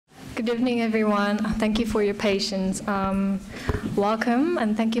Good evening, everyone. Thank you for your patience. Welcome,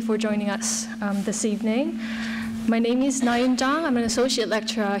 and thank you for joining us this evening. My name is Nayun Zhang. I'm an associate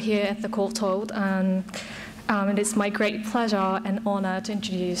lecturer here at the Courtauld, and it's my great pleasure and honor to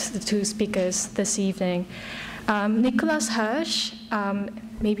introduce the two speakers this evening. Nikolaus Hirsch,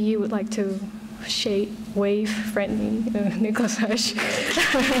 maybe you would like to wave friendly. Nikolaus Hirsch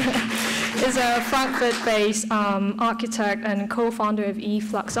is a Frankfurt-based architect and co-founder of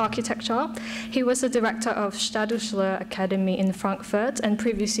E-Flux Architecture. He was the director of Stadtschule Academy in Frankfurt and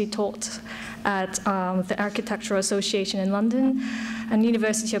previously taught at the Architectural Association in London and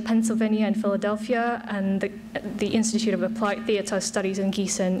University of Pennsylvania in Philadelphia and the Institute of Applied Theatre Studies in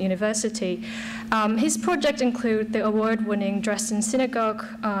Gießen University. His projects include the award-winning Dresden Synagogue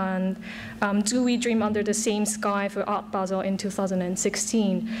and Do We Dream Under the Same Sky for Art Basel in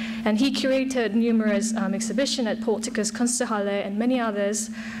 2016. And he curated numerous exhibitions at Portikus Kunsthalle and many others,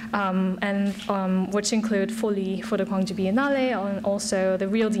 which include Folly for the Gwangju Biennale and also the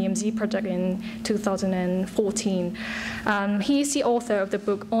Real DMZ Project in 2014. He is the author of the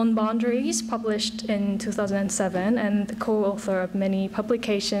book On Boundaries, published in 2007, and the co-author of many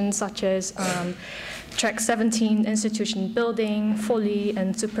publications such as Track 17, Institution Building, Folly,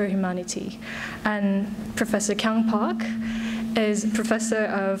 and Superhumanity. And Professor Kyong Park is professor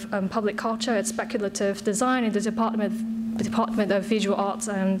of public culture at speculative design in the Department of Visual Arts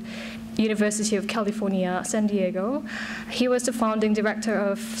and University of California, San Diego. He was the founding director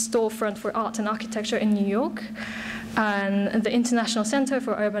of Storefront for Art and Architecture in New York, and the International Center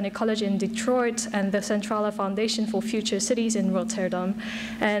for Urban Ecology in Detroit, and the Centrale Foundation for Future Cities in Rotterdam.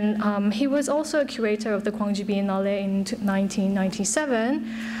 And he was also a curator of the Gwangju Biennale in 1997,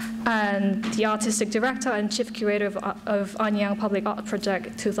 and the artistic director and chief curator of Anyang Public Art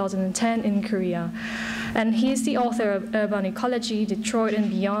Project 2010 in Korea. And he is the author of Urban Ecology, Detroit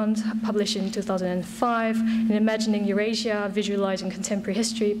and Beyond, published in 2005, and Imagining Eurasia, Visualizing Contemporary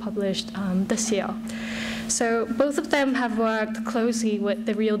History, published this year. So both of them have worked closely with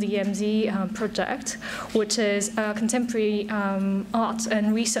the Real DMZ Project, which is a contemporary art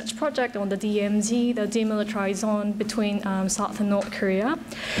and research project on the DMZ, the Demilitarised Zone between South and North Korea.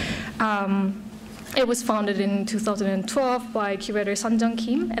 It was founded in 2012 by curator Sunjung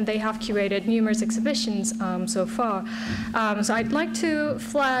Kim, and they have curated numerous exhibitions so far. So I'd like to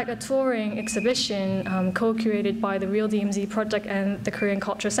flag a touring exhibition co-curated by the Real DMZ Project and the Korean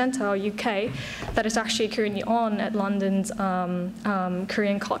Culture Centre, UK, that is actually currently on at London's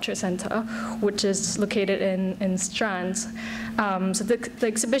Korean Culture Centre, which is located in Strand. So the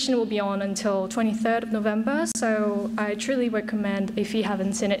exhibition will be on until 23rd of November, so I truly recommend, if you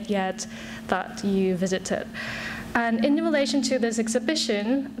haven't seen it yet, that you visit it. And in relation to this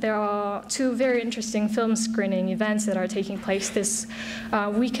exhibition, there are two very interesting film screening events that are taking place this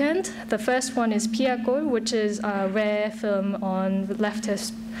weekend. The first one is Piagol, which is a rare film on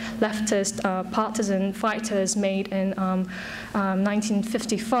leftist partisan fighters made in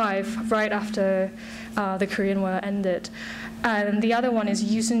 1955, right after the Korean War ended. And the other one is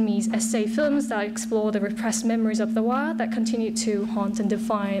Yusun Mi's essay films that explore the repressed memories of the war that continue to haunt and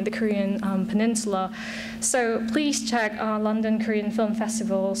define the Korean peninsula. So please check London Korean Film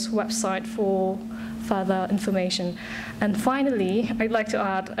Festival's website for further information. And finally, I'd like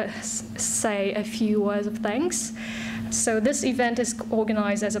to say a few words of thanks. So this event is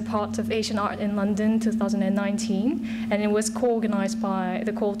organized as a part of Asian Art in London 2019, and it was co-organized by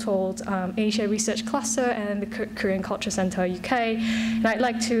the Courtauld Asia Research Cluster and the Korean Culture Centre UK. And I'd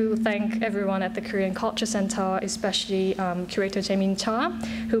like to thank everyone at the Korean Culture Centre, especially curator Jaemin Cha,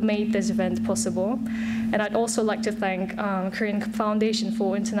 who made this event possible. And I'd also like to thank Korean Foundation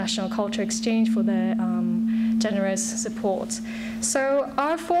for International Culture Exchange for their generous support. So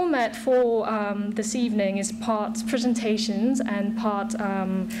our format for this evening is part presentations and part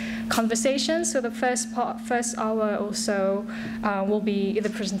conversations. So the first hour or so will be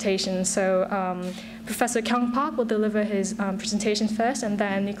the presentation. So Professor Kyong Park will deliver his presentation first, and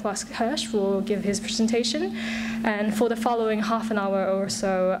then Nikolaus Hirsch will give his presentation. And for the following half an hour or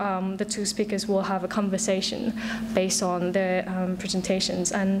so, the two speakers will have a conversation based on their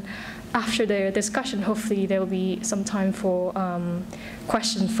presentations. And after their discussion, hopefully there will be some time for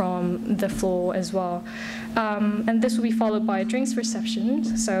questions from the floor as well. And this will be followed by a drinks reception,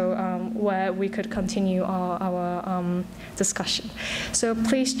 so where we could continue our discussion. So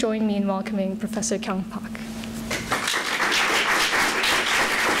please join me in welcoming Professor Kyong Park.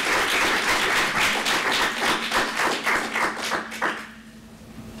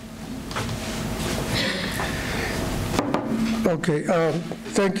 Okay.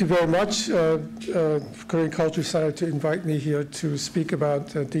 Thank you very much, Korean Culture Center, to invite me here to speak about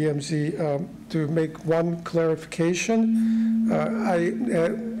DMZ. To make one clarification,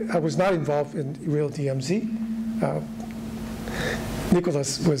 I was not involved in Real DMZ.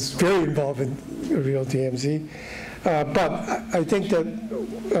 Nikolaus was very involved in Real DMZ. But I think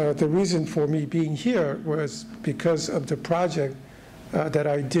that the reason for me being here was because of the project that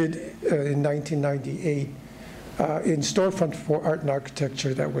I did in 1998 in Storefront for Art and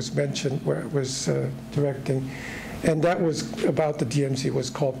Architecture that was mentioned, where I was directing. And that was about the DMZ, it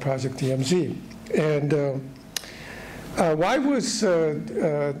was called Project DMZ. And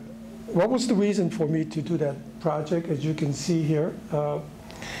what was the reason for me to do that project, as you can see here,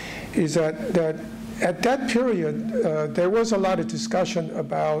 is that at that period, there was a lot of discussion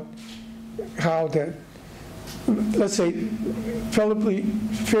about how that, let's say, fairly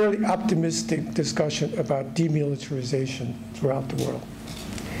optimistic discussion about demilitarization throughout the world.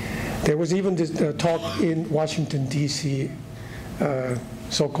 There was even this talk in Washington, D.C.,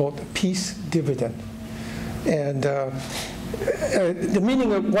 so-called peace dividend. And the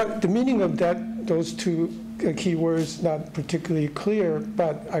meaning of those two key words, not particularly clear,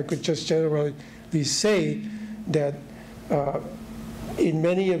 but I could just generally say that in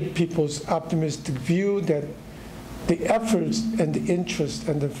many of people's optimistic view, that the efforts and the interest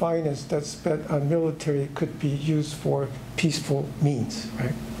and the finance that's spent on military could be used for peaceful means,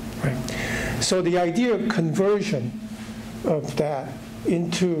 right? So the idea of conversion of that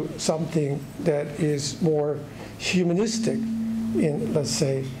into something that is more humanistic, in, let's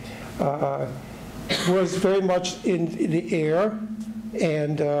say, was very much in the air,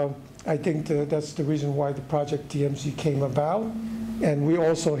 and I think that's the reason why the Project DMZ came about. And we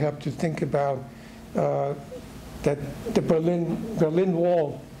also have to think about that the Berlin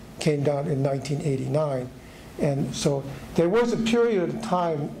Wall came down in 1989. And so there was a period of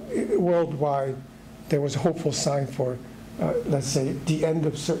time worldwide, there was a hopeful sign for, let's say, the end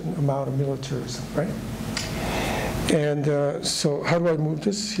of certain amount of militarism, right? And so how do I move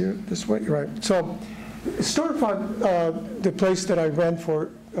this here, this way? Right. So Storefront, the place that I ran for,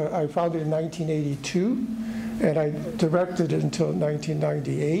 I founded in 1982, and I directed it until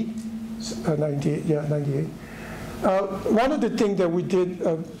 1998. 98. One of the things that we did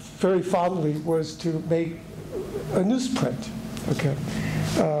very fondly was to make a newsprint, okay,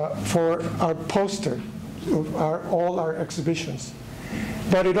 for our poster of all our exhibitions.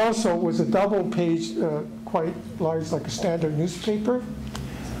 But it also was a double page, quite large, like a standard newspaper.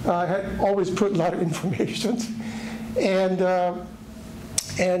 I had always put a lot of information. And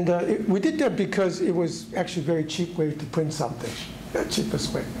we did that because it was actually a very cheap way to print something, the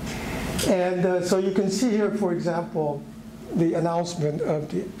cheapest way. And so you can see here, for example, the announcement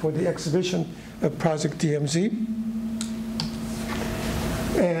for the exhibition of Project DMZ.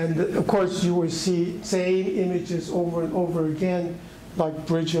 And of course, you will see same images over and over again, like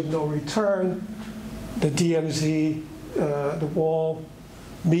Bridge of No Return, the DMZ, the wall,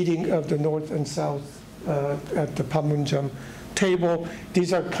 meeting of the North and South at the Panmunjom table.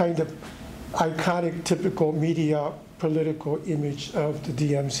 These are kind of iconic, typical media political image of the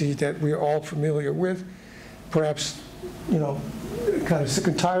DMZ that we're all familiar with. Perhaps, you know, kind of sick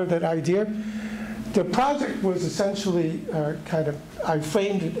and tired of that idea. The project was essentially I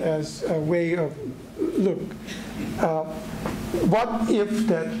framed it as a way of, look, what if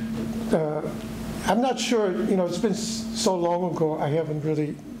that, I'm not sure, you know, it's been so long ago, I haven't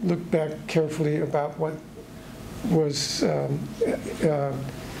really looked back carefully about what was in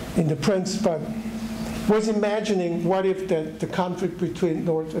the prints, but was imagining what if the conflict between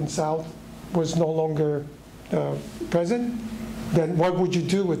North and South was no longer present, then what would you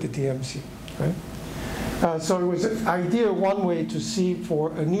do with the DMZ, right? So it was an idea, one way to see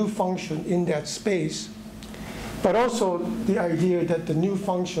for a new function in that space, but also the idea that the new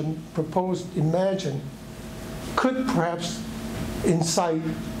function proposed, imagined, could perhaps incite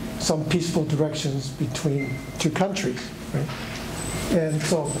some peaceful directions between two countries, right? And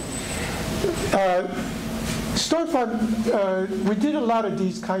so, Storefront, we did a lot of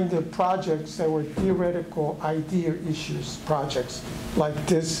these kind of projects that were theoretical idea issues projects, like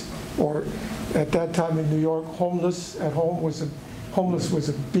this, or at that time in New York, homeless at home was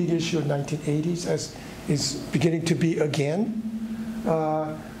a big issue in the 1980s, as is beginning to be again.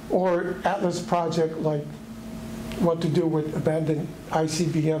 Or Atlas project, like what to do with abandoned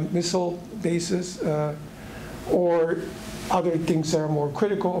ICBM missile bases, or other things that are more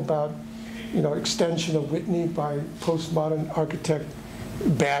critical about, you know, extension of Whitney by postmodern architect,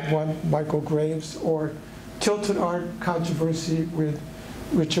 bad one, Michael Graves, or tilted art controversy with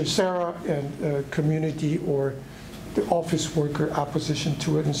Richard Serra and community or the office worker opposition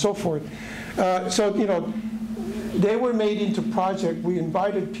to it and so forth. So, you know, they were made into project. We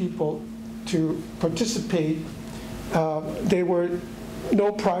invited people to participate. There were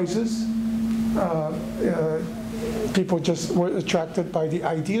no prizes. People just were attracted by the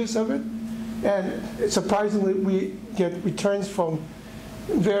ideas of it. And surprisingly, we get returns from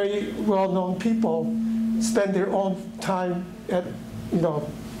very well-known people, spend their own time at, you know,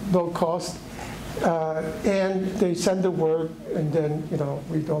 low cost, and they send the work, and then, you know,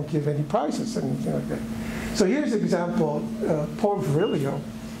 we don't give any prizes and anything like that. So here's an example. Paul Virilio,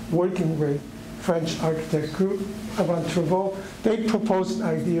 working with French architect group around Travaux, they proposed an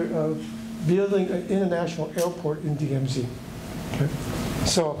idea of building an international airport in DMZ. Okay?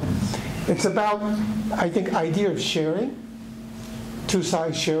 So it's about, I think, idea of sharing, two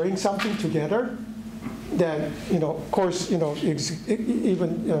sides sharing something together that, you know, of course, you know,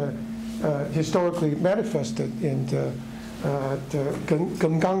 even historically manifested in the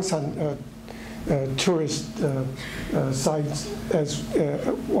Gyeongangsan tourist sites as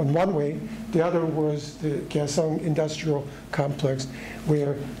on one way. The other was the Gyeongsang industrial complex,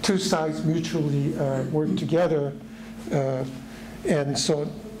 where two sides mutually work together. And so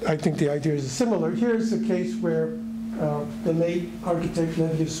I think the idea is similar. Here's a case where the late architect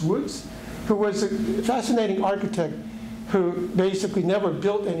Levius Woods, who was a fascinating architect who basically never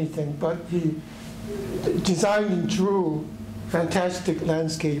built anything, but he designed and drew fantastic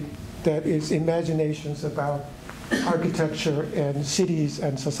landscape that is imaginations about architecture and cities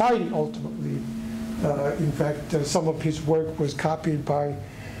and society ultimately. In fact, some of his work was copied by,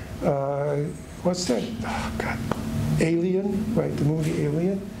 what's that? Oh, God. Alien, right, the movie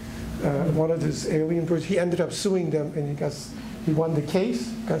Alien. One of his alien birds, he ended up suing them and he won the case,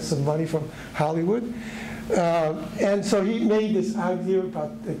 got some money from Hollywood. And so he made this idea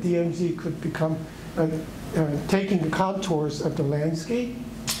about the DMZ could become taking the contours of the landscape,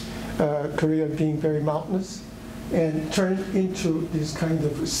 Korea being very mountainous, and turn into this kind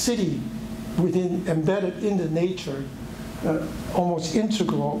of city embedded in the nature, almost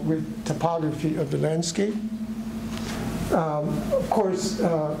integral with topography of the landscape. Of course,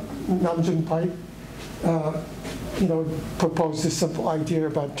 Namjoon Park, you know, proposed this simple idea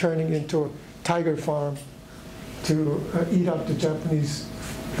about turning into a tiger farm to eat up the Japanese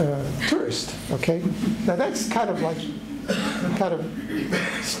tourist. Okay, now that's kind of like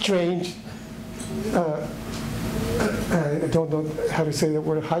strange. I don't know how to say the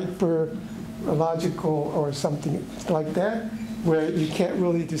word, hyper logical or something like that, where you can't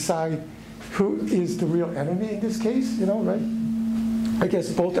really decide who is the real enemy in this case, you know, right? I guess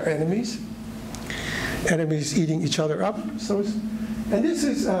both are enemies. Enemies eating each other up. So, and this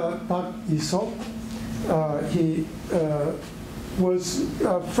is Park Isok. He was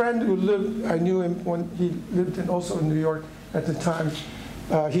a friend who lived, I knew him when he lived also in New York at the time.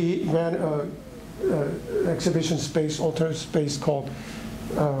 He ran an exhibition space, alternate space called,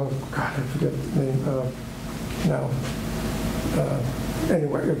 God, I forget the name now.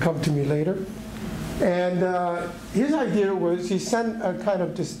 Anyway, it'll come to me later. And his idea was he sent a kind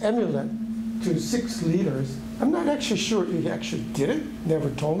of this amulet to 6 leaders. I'm not actually sure he actually did it, never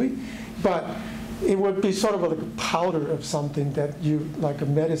told me, but it would be sort of like a powder of something that you, like a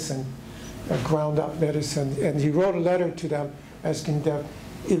medicine, a ground up medicine. And he wrote a letter to them asking them,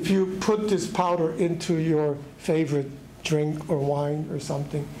 if you put this powder into your favorite drink or wine or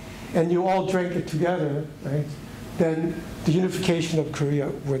something, and you all drink it together, right, then the unification of Korea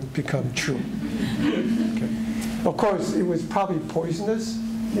would become true. Okay. Of course, it was probably poisonous,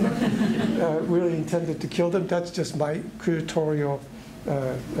 you know, really intended to kill them. That's just my curatorial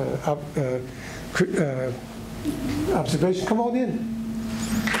observation. Come on in.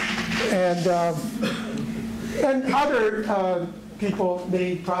 And other people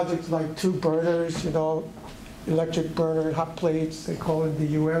made projects like 2 burners, you know, electric burner, hot plates, they call it in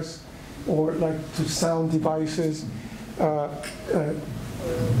the US, or like 2 sound devices,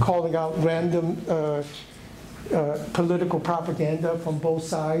 calling out random political propaganda from both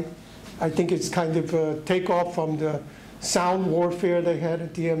sides. I think it's kind of a takeoff from the sound warfare they had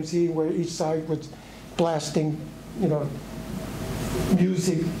at DMZ, where each side was blasting, you know,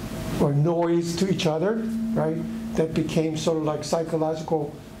 music or noise to each other, right? That became sort of like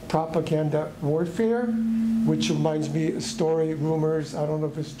psychological propaganda warfare, which reminds me of a story, rumors, I don't know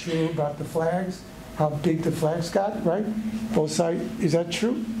if it's true, about the flags, how big the flags got, right? Both sides, is that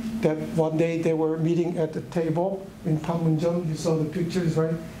true? That one day they were meeting at the table in Panmunjom, you saw the pictures,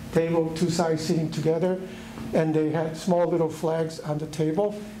 right? Table, 2 sides sitting together, and they had small little flags on the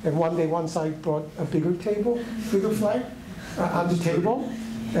table, and one day one side brought a bigger flag on the table,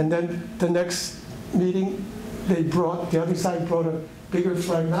 and then the next meeting the other side brought a bigger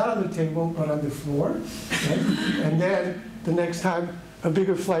flag, not on the table, but on the floor. Right? And then the next time, a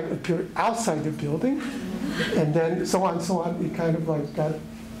bigger flag appeared outside the building. And then so on, so on. It kind of like got,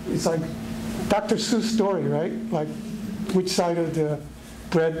 it's like Dr. Seuss story, right? Like which side of the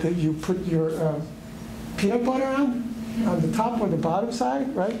bread that you put your peanut butter on the top or the bottom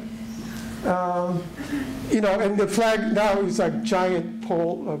side, right? And the flag now is like giant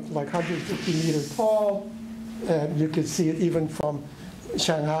pole of like 150 meters tall, and you can see it even from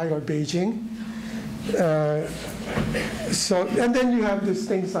Shanghai or Beijing. And then you have these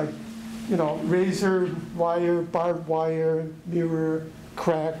things like, razor wire, barbed wire, mirror,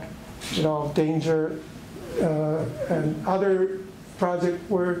 crack, danger, and other projects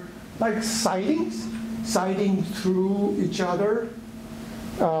were like sighting through each other,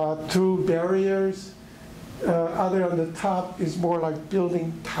 through barriers. Other on the top is more like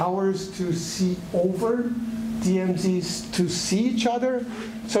building towers to see over, DMZs to see each other.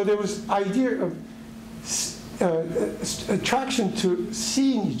 So there was idea of attraction to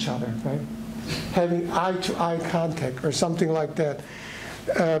seeing each other, right? Having eye-to-eye contact or something like that,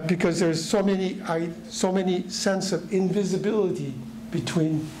 because there's so many sense of invisibility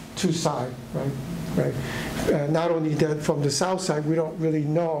between two sides, right? Not only that, from the south side, we don't really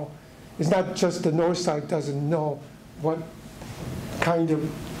know. It's not just the north side doesn't know what kind of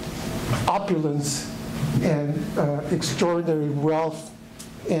opulence and extraordinary wealth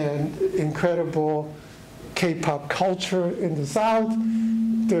and incredible K-pop culture in the south.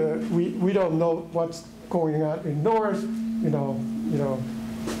 We don't know what's going on in north,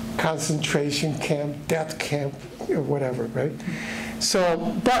 concentration camp, death camp, or whatever, right?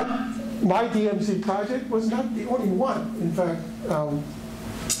 So, but my DMZ project was not the only one. In fact,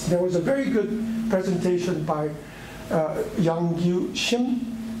 there was a very good presentation by Yang Yu Shim,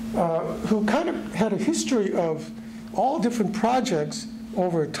 who kind of had a history of all different projects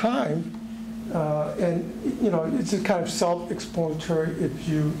over time. It's a kind of self-explanatory if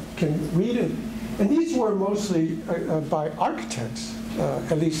you can read it. And these were mostly by architects,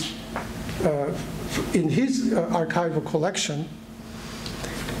 at least in his archival collection.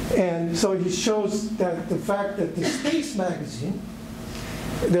 And so he shows that the fact that the Space magazine,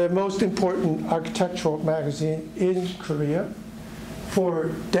 the most important architectural magazine in Korea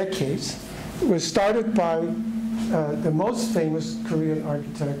for decades, was started by the most famous Korean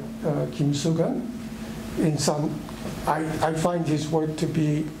architect, Kim Soo-gun. I find his work to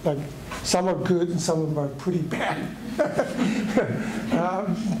be like, some are good and some of them are pretty bad.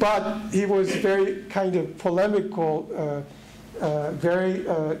 But he was very kind of polemical, very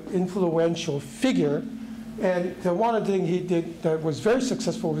influential figure. And the one thing he did that was very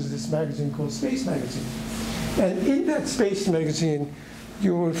successful was this magazine called Space Magazine. And in that Space Magazine,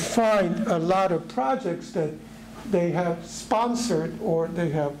 you will find a lot of projects that they have sponsored or they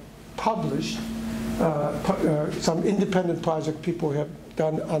have published. Some independent project people have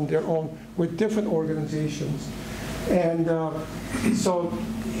done on their own with different organizations. And so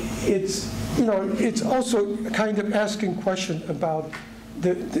it's also kind of asking questions about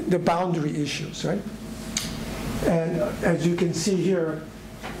the boundary issues, right? And as you can see here,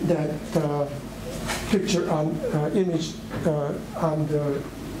 that picture on image on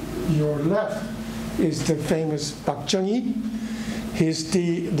your left is the famous Park Chung-hee. He's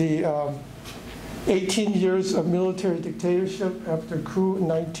the 18 years of military dictatorship after coup in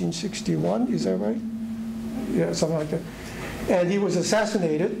 1961. Is that right? Yeah, something like that. And he was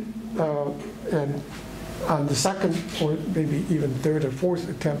assassinated, and on the second or maybe even third or fourth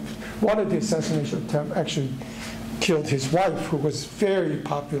attempt, one of the assassination attempts actually killed his wife, who was very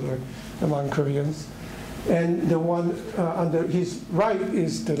popular among Koreans. And the one on his right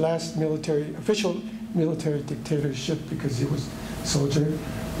is the last official military dictatorship, because he was a soldier.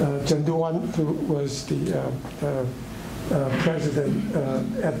 Chun Doo-hwan, who was the president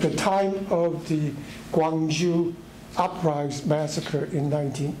at the time of the Gwangju uprising massacre in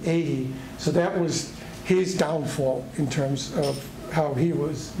 1980. So that was his downfall in terms of how he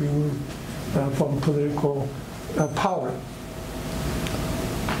was removed from political power.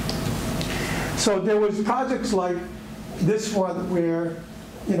 So there was projects like this one where,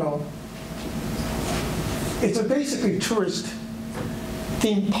 it's a basically tourist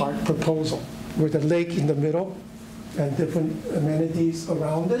theme park proposal with a lake in the middle and different amenities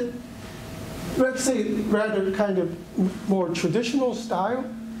around it. Let's say rather kind of more traditional style,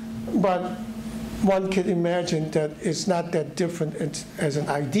 but one can imagine that it's not that different as an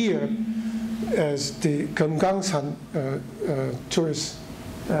idea as the Gyeongangsan tourist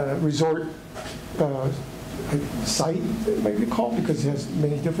resort site, it might be called, because it has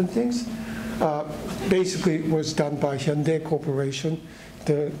many different things. basically was done by Hyundai Corporation,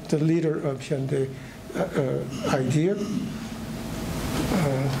 the leader of Hyundai idea.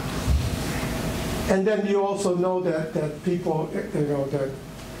 And then you also know that people, that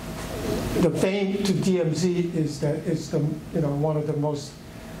the fame to DMZ is that it's the, one of the most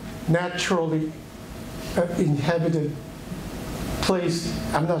naturally inhabited place,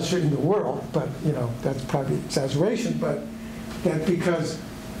 I'm not sure in the world, but that's probably exaggeration, but that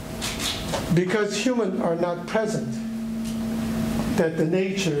because humans are not present, that the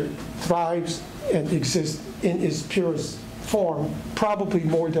nature thrives and exists in its purest form, probably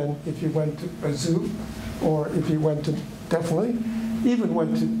more than if you went to a zoo, or if you went to, definitely, even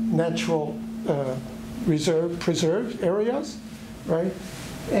went to natural preserved areas, right?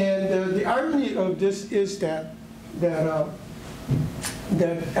 And the irony of this is that at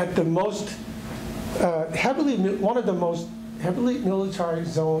the most one of the most heavily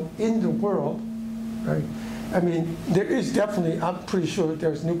militarized zone in the world, right? I mean, there is definitely, I'm pretty sure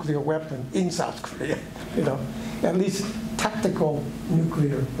there's nuclear weapon in South Korea, at least tactical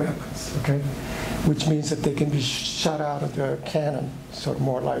nuclear weapons, okay? Which means that they can be shot out of the cannon, sort of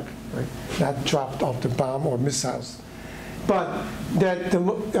more like, right? Not dropped off the bomb or missiles. But that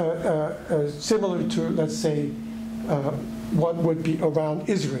similar to, let's say, what would be around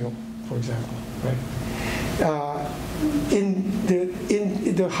Israel, for example, right? In the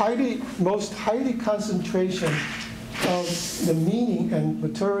most highly concentration of the meaning and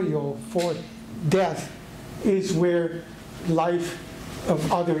material for death is where life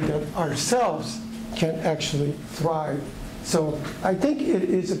of other than ourselves can actually thrive. So I think it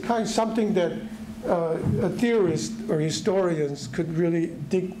is something that a theorist or historians could really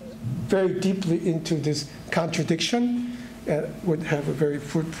dig very deeply into this contradiction and would have a very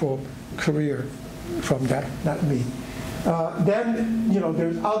fruitful career from that, not me. Then,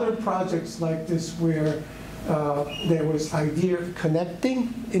 there's other projects like this where there was idea of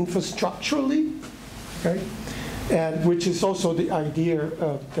connecting infrastructurally, right? And which is also the idea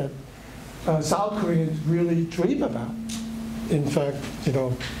that South Koreans really dream about. In fact,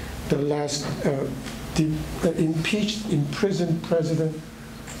 the last impeached, imprisoned President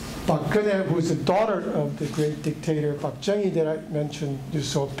Park Geun-hye, who is the daughter of the great dictator Park Chung-hee that I mentioned, you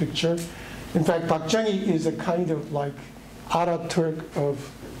saw a picture. In fact, Park Chung-hee is a kind of like Ataturk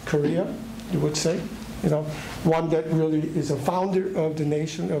of Korea, you would say. One that really is a founder of the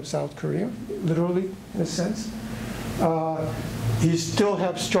nation of South Korea, literally, in a sense. He still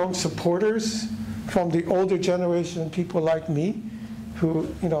has strong supporters from the older generation, people like me, who,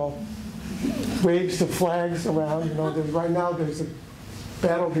 waves the flags around. Right now there's a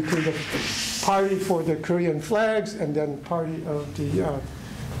battle between the party for the Korean flags and then party of the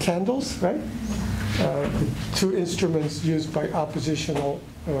candles, right? The two instruments used by oppositional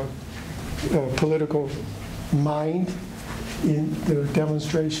political mind in the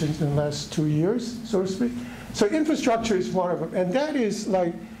demonstrations in the last 2 years, so to speak. So infrastructure is one of them. And that is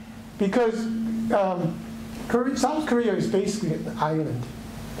like, because South Korea is basically an island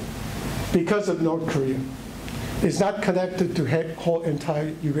because of North Korea. It's not connected to the whole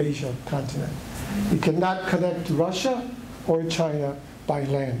entire Eurasia continent. It cannot connect to Russia or China by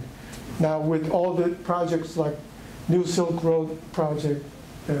land. Now, with all the projects like New Silk Road project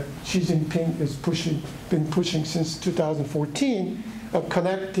that Xi Jinping has been pushing since 2014, of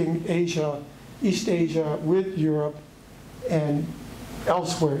connecting Asia, East Asia with Europe and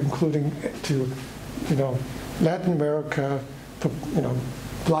elsewhere, including to, Latin America,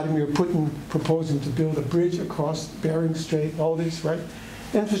 Vladimir Putin proposing to build a bridge across Bering Strait, all this, right?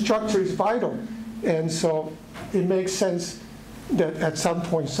 Infrastructure is vital. And so it makes sense that at some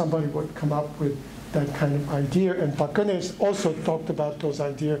point somebody would come up with that kind of idea. And Park Geun-hye also talked about those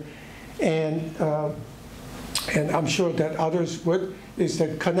ideas. And I'm sure that others would, is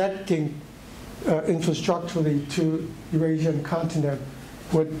that connecting infrastructurally to Eurasian continent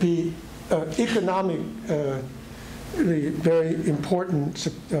would be economically very important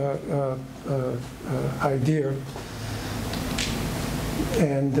idea.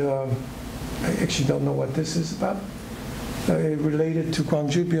 And I actually don't know what this is about. Related to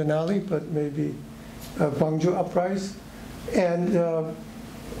Gwangju Biennale, but maybe Gwangju Uprising. And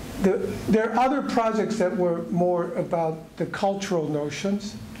there are other projects that were more about the cultural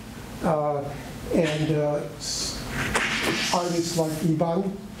notions. And artists like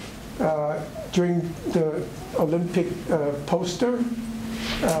Ibang during the Olympic poster,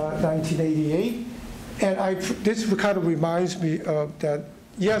 1988. And this kind of reminds me of that,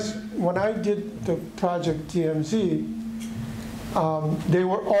 yes, when I did the Project DMZ, they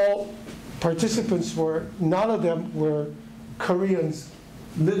were all, participants were, none of them were Koreans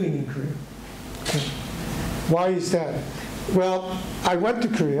living in Korea. Okay. Why is that? Well, I went to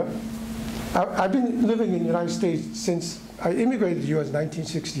Korea. I've been living in the United States since I immigrated to the US in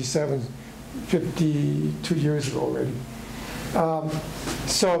 1967, 52 years ago already.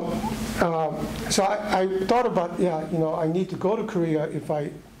 So I thought about, I need to go to Korea if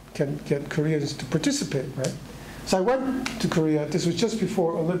I can get Koreans to participate, right? So I went to Korea. This was just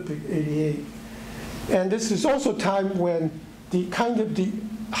before Olympic '88. And this is also a time when the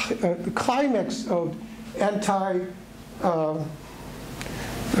climax of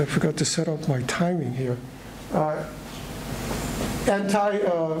I forgot to set up my timing here.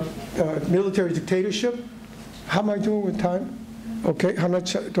 Anti-military dictatorship. How am I doing with time? Okay, how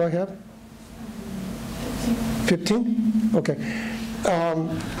much do I have? 15? Okay.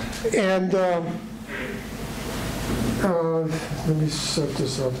 Let me set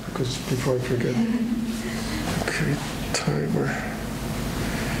this up because before I forget. Okay, timer.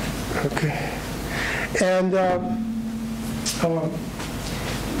 Okay. And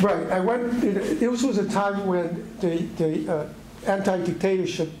right, I went. This was a time when the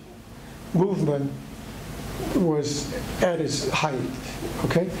anti-dictatorship movement was at its height.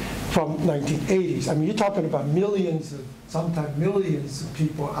 Okay, from 1980s. I mean, you're talking about millions, sometimes millions of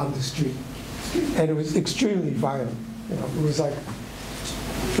people on the street, and it was extremely violent. It was like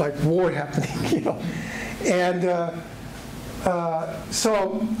war happening. And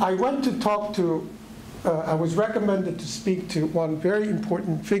so I went to talk to. I was recommended to speak to one very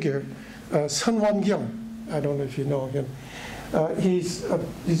important figure, Sunjung Kim. I don't know if you know him. He's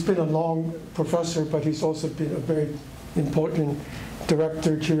been a long professor, but he's also been a very important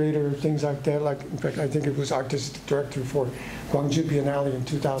director, curator, things like that. Like, in fact, I think it was artistic director for Gwangju Biennale in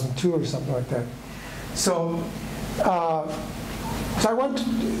 2002 or something like that. So I went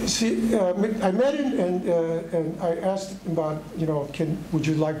to see. I met him and I asked him about, would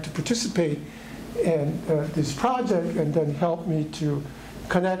you like to participate in this project and then help me to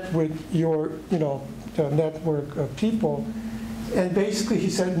connect with your, network of people. And basically he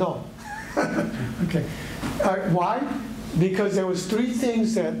said no. Okay. Why? Because there was three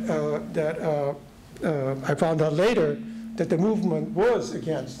things that I found out later that the movement was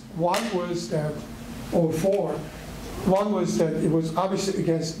against. One was that, or four, one was that it was obviously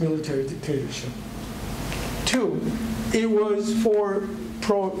against military dictatorship. Two, it was for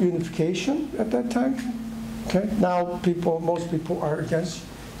pro-unification at that time. Okay. Now most people are against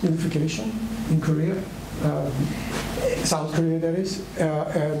unification in Korea, South Korea that is.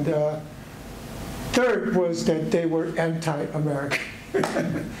 And third was that they were anti-American.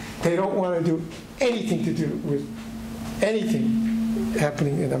 They don't want to do anything to do with anything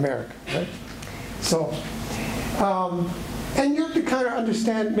happening in America, right? So, and you have to kind of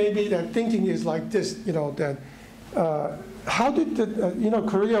understand maybe that thinking is like this, that how did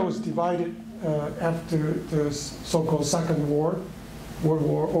Korea was divided after the so-called Second World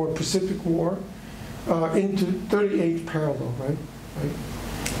War or Pacific War into 38 parallel, right?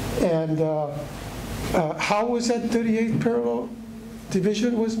 And how was that 38 parallel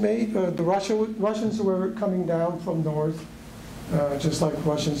division was made? The Russians were coming down from north, just like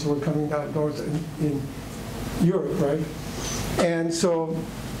Russians were coming down north in Europe, right? And so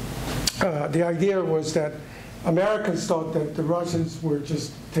the idea was that Americans thought that the Russians would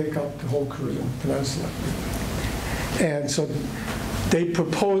just take up the whole Korean peninsula. And so they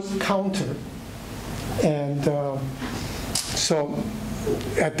proposed counter. And so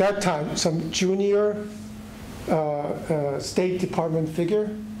at that time, some junior State Department figure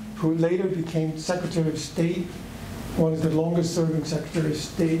who later became Secretary of State, one of the longest serving Secretary of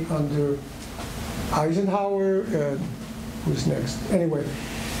State under Eisenhower, and who's next? Anyway,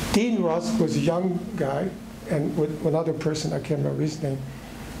 Dean Rusk was a young guy, and with another person, I can't remember his name.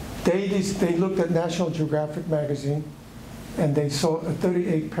 They looked at National Geographic magazine, and they saw a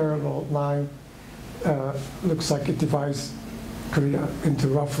 38 parallel line. Looks like it divides Korea into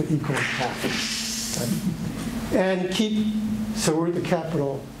roughly equal half. Right? And keep Seoul, the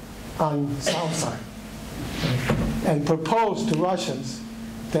capital, on the south side. Right? And proposed to Russians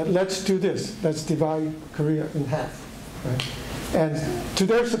that let's do this, let's divide Korea in half. Right? And to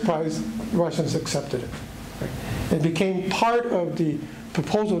their surprise, Russians accepted it. Right? It became part of the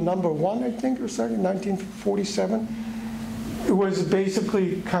proposal number 1, I think, or something, 1947. It was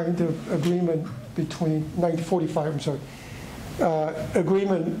basically kind of agreement between 1945, I'm sorry,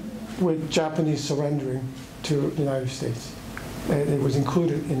 agreement with Japanese surrendering to the United States. And it was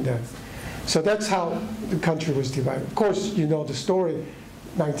included in that. So that's how the country was divided. Of course, you know the story.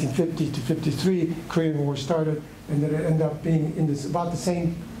 1950 to 53, Korean War started, and then it ended up being in this about the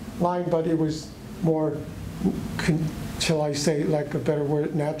same line, but it was more, shall I say, like a better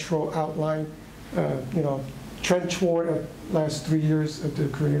word, natural outline. trench war at last 3 years of the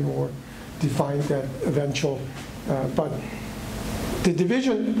Korean War defined that eventual. But the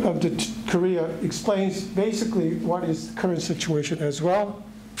division of Korea explains basically what is the current situation as well,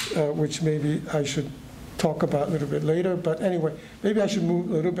 which maybe I should talk about a little bit later. But anyway, maybe I should move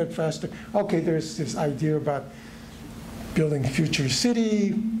a little bit faster. Okay, there's this idea about building future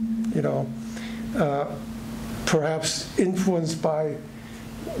city, perhaps influenced by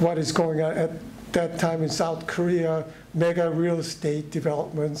what is going on at that time in South Korea, mega real estate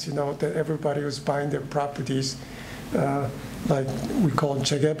developments, that everybody was buying their properties, like we call it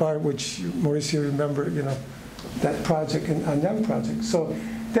Chegebar, which Mauricio remember, that project and Anyang project. So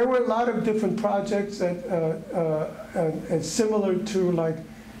there were a lot of different projects and similar to like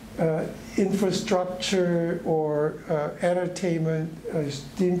infrastructure or entertainment,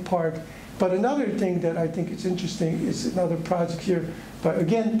 theme park. But another thing that I think is interesting is another project here, but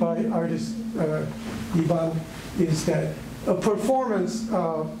again by artist Ivan, is that a performance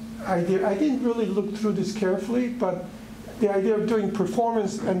idea. I didn't really look through this carefully, but the idea of doing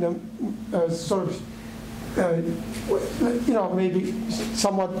performance and sort of, maybe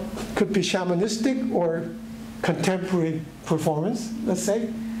somewhat could be shamanistic or contemporary performance, let's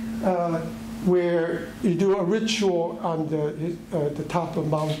say, where you do a ritual on the top of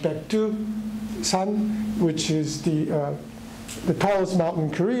Mount Baekdu San, which is the tallest mountain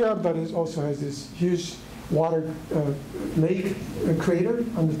in Korea, but it also has this huge water lake crater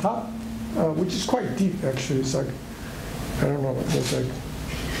on the top, which is quite deep actually. It's like, I don't know, it's like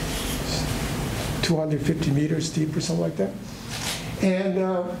 250 meters deep or something like that. And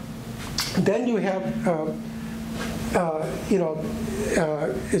then you have,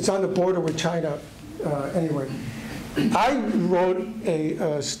 it's on the border with China. Anyway, I wrote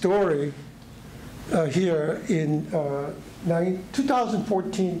a story here in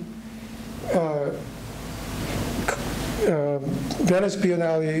 2014, Venice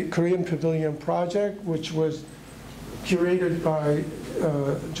Biennale Korean Pavilion Project, which was curated by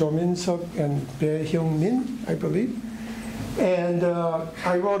Jo Min-suk and Bae Hyung-min, I believe. And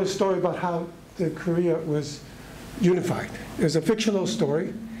I wrote a story about how the Korea was unified. It was a fictional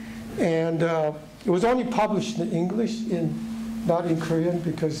story, and it was only published in English, not in Korean,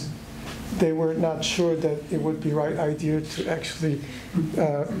 because they were not sure that it would be the right idea to actually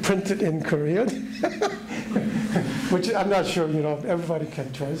print it in Korean, which I'm not sure, everybody can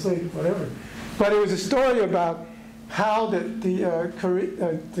translate, whatever. But it was a story about how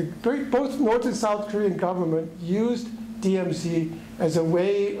both North and South Korean government used DMZ as a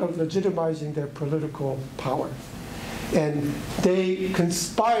way of legitimizing their political power. And they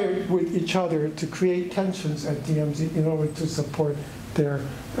conspired with each other to create tensions at DMZ in order to support their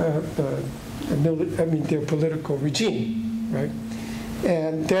their political regime, right?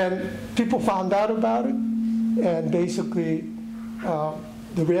 And then people found out about it, and basically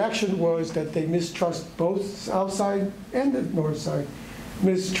the reaction was that they mistrust both South side and the North side,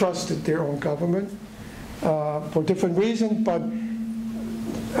 mistrusted their own government for different reasons, but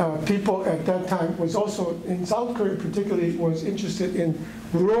people at that time was also, in South Korea particularly, was interested in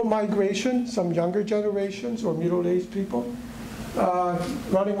rural migration, some younger generations or middle-aged people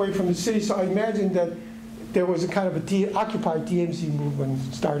running away from the city. So I imagine that there was a kind of a Occupy DMZ movement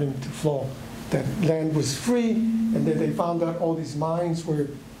starting to flow, that land was free, and then they found out all these mines were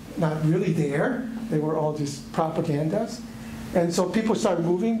not really there. They were all just propagandas. And so people started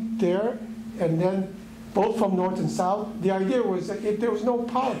moving there, and then both from North and South. The idea was that if there was no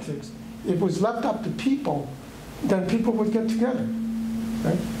politics, if it was left up to people, then people would get together,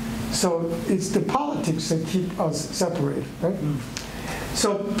 right? So it's the politics that keep us separated, right?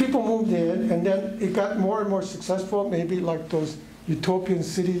 So people moved in, and then it got more and more successful, maybe like those utopian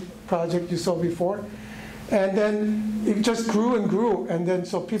city project you saw before. And then it just grew and grew, and then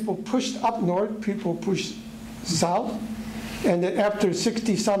so people pushed up north, people pushed south, and then after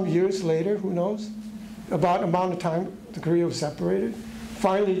 60-some years later, who knows, about amount of time the Korea was separated,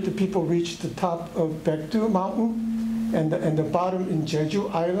 finally the people reached the top of Baekdu Mountain, and the bottom in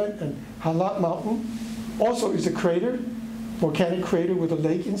Jeju Island, and Halat Mountain also is a crater, volcanic crater with a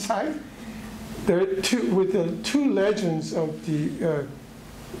lake inside. There are two legends of the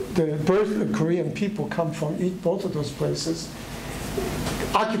birth of Korean people come from both of those places.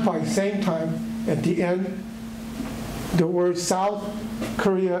 Occupying same time, at the end, the word South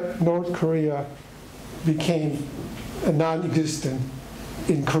Korea, North Korea became non-existent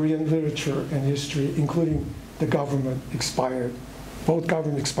in Korean literature and history, including the government expired. Both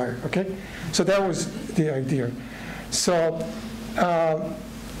governments expired, okay? So that was the idea. So,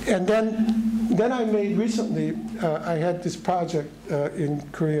 and then I made recently, I had this project in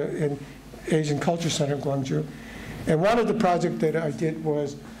Korea, Asian Culture Center in Gwangju. And one of the projects that I did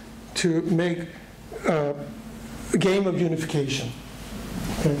was to make a game of unification,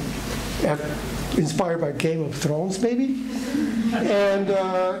 okay? Inspired by Game of Thrones, maybe? And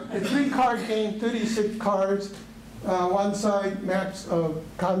a 3-card game, 36 cards. One side, maps of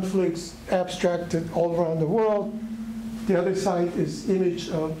conflicts abstracted all around the world. The other side is image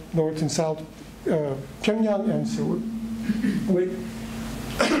of North and South Pyongyang and Seoul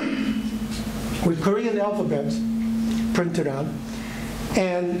with Korean alphabets printed on.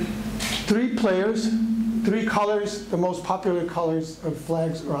 And 3 players, 3 colors, the most popular colors of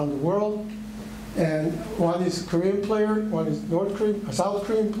flags around the world. And one is a Korean player, one is South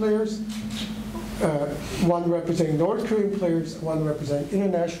Korean players, one representing North Korean players, one representing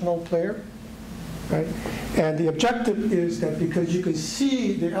international player, right? And the objective is that because you can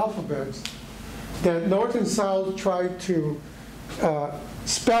see the alphabets, that North and South try to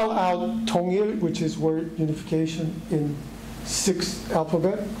spell out 통일, which is word unification, in 6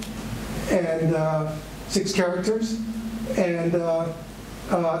 alphabet and 6 characters, and the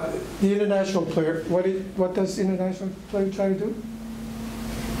international player, what does the international player try to do?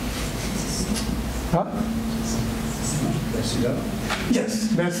 Huh? Mess it up.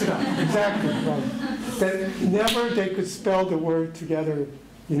 Yes, mess it up, exactly, right. That never they could spell the word together,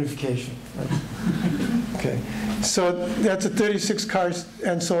 unification. Right? Okay, so that's a 36 cards,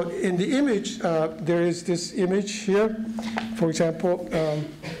 and so in the image, there is this image here, for example,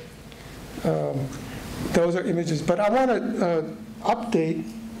 those are images, but I want to update,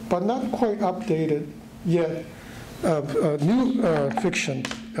 but not quite updated yet, new fiction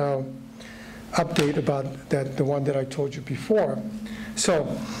update about that, the one that I told you before. So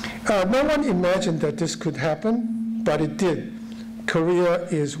no one imagined that this could happen, but it did. Korea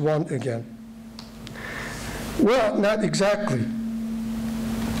is one again. Well, not exactly.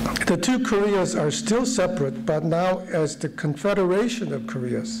 The 2 Koreas are still separate, but now as the Confederation of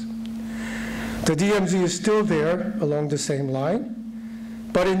Koreas. The DMZ is still there along the same line,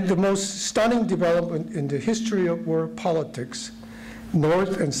 but in the most stunning development in the history of world politics,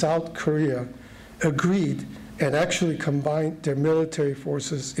 North and South Korea agreed and actually combined their military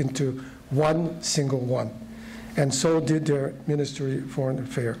forces into one single one, and so did their Ministry of Foreign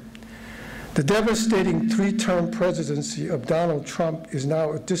Affairs. The devastating 3-term presidency of Donald Trump is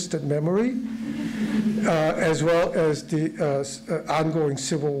now a distant memory, as well as the ongoing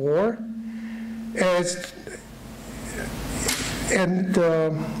civil war.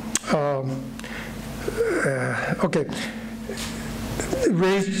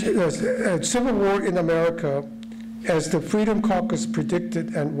 Civil war in America, as the Freedom Caucus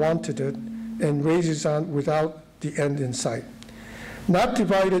predicted and wanted it, and rages on without the end in sight. Not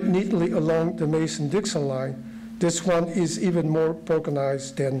divided neatly along the Mason-Dixon line, this one is even more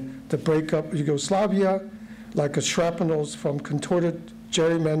organized than the breakup of Yugoslavia, like a shrapnels from contorted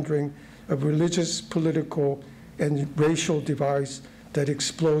gerrymandering of religious, political, and racial divides that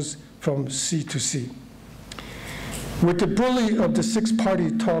explodes from sea to sea. With the bully of the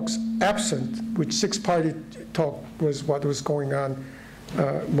 6-party talks absent, which 6-party talk was what was going on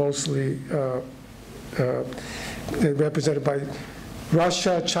mostly represented by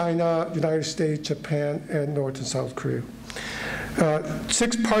Russia, China, United States, Japan, and North and South Korea.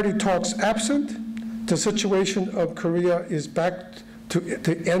 6-party talks absent, the situation of Korea is back to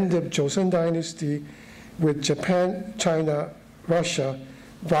the end of Joseon Dynasty, with Japan, China, Russia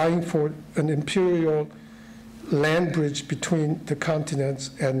vying for an imperial land bridge between the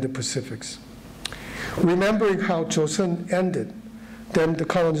continents and the Pacifics. Remembering how Joseon ended, then the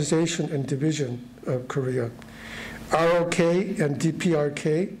colonization and division of Korea, ROK and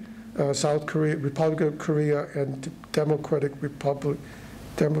DPRK, South Korea, Republic of Korea, and Democratic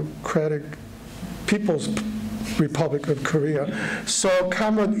People's Republic of Korea, saw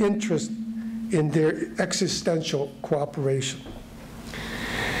common interest in their existential cooperation.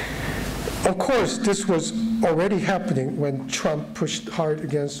 Of course, this was already happening when Trump pushed hard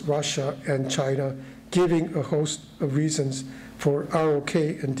against Russia and China, giving a host of reasons for ROK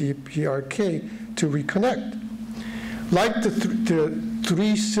and DPRK to reconnect. Like the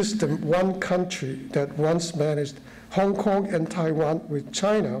 3-system, one country that once managed Hong Kong and Taiwan with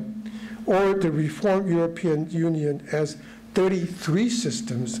China, or the reformed European Union as 33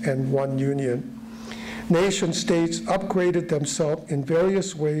 systems and one union, nation states upgraded themselves in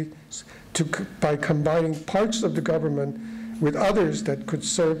various ways by combining parts of the government with others that could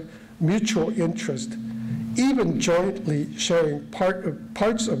serve mutual interest, even jointly sharing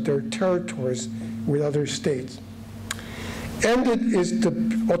parts of their territories with other states. Ended is the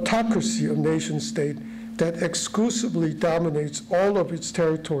autocracy of nation state that exclusively dominates all of its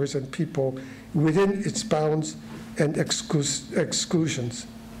territories and people within its bounds and exclusions.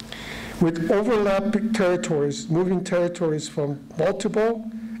 With overlapping territories, moving territories from multiple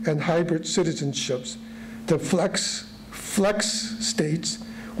and hybrid citizenships, the flex states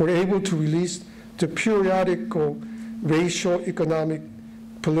were able to release the periodical racial, economic,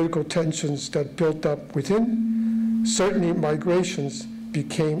 political tensions that built up within. Certainly, migrations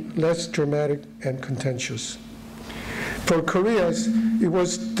became less dramatic and contentious. For Koreans, it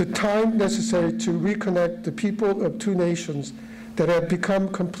was the time necessary to reconnect the people of two nations that had become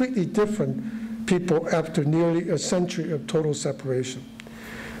completely different people after nearly a century of total separation.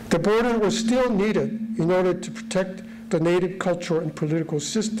 The border was still needed in order to protect the native cultural and political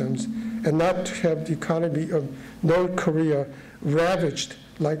systems and not to have the economy of North Korea ravaged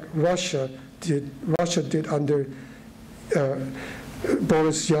like Russia did under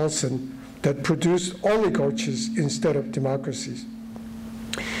Boris Yeltsin, that produced oligarchies instead of democracies.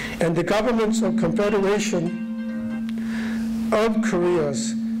 And the governments of Confederation of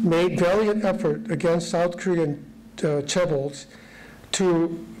Koreas made valiant effort against South Korean chaebols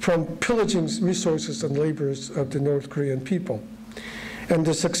from pillaging resources and labors of the North Korean people. And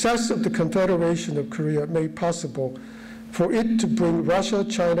the success of the Confederation of Korea made possible for it to bring Russia,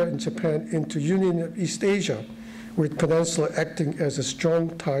 China, and Japan into Union of East Asia, with Peninsula acting as a strong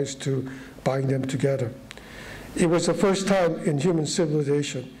ties to bind them together. It was the first time in human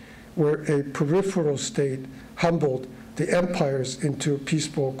civilization where a peripheral state humbled the empires into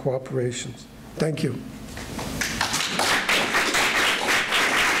peaceful cooperation. Thank you.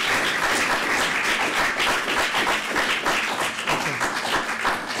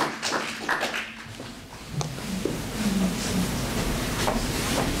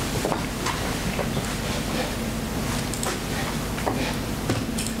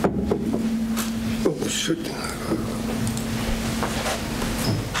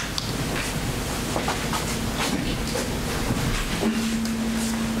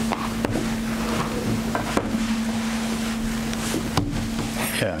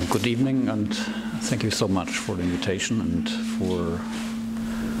 Good evening, and thank you so much for the invitation and for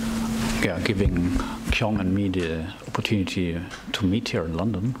giving Kyong and me the opportunity to meet here in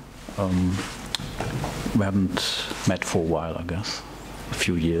London. We haven't met for a while, I guess, a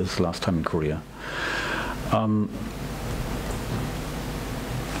few years, last time in Korea. I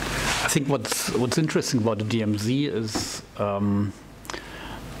think what's interesting about the DMZ is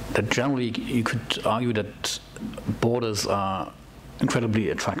that generally you could argue that borders are incredibly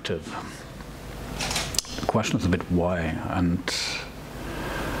attractive. The question is a bit why, and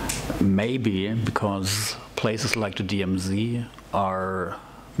maybe because places like the DMZ are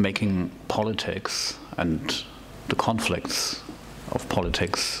making politics and the conflicts of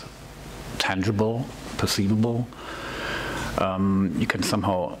politics tangible, perceivable. You can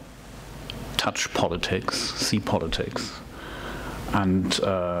somehow touch politics, see politics, and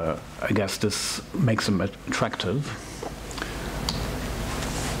I guess this makes them attractive.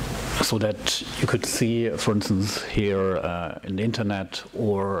 So that you could see, for instance, here in the internet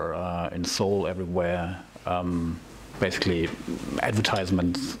or in Seoul, everywhere, basically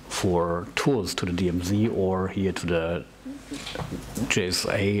advertisements for tours to the DMZ or here to the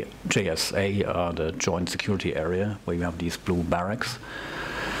JSA, the Joint Security Area, where you have these blue barracks.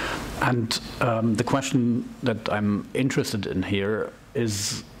 And the question that I'm interested in here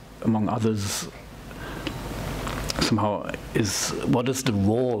is, among others, somehow what is the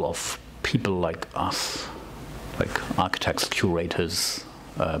role of people like us, like architects, curators,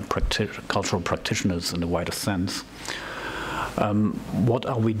 cultural practitioners in the wider sense? What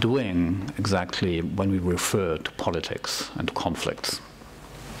are we doing exactly when we refer to politics and to conflicts?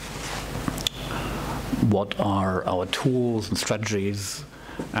 What are our tools and strategies,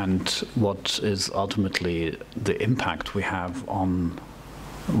 and what is ultimately the impact we have on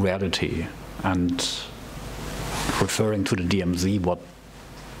reality? And referring to the DMZ,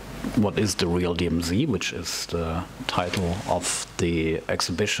 what is the Real DMZ, which is the title of the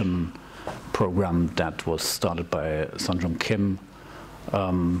exhibition program that was started by Sunjung Kim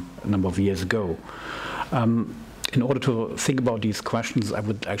a number of years ago. In order to think about these questions, I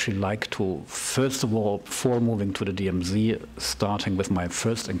would actually like to, first of all, before moving to the DMZ, starting with my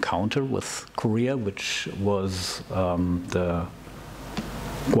first encounter with Korea, which was the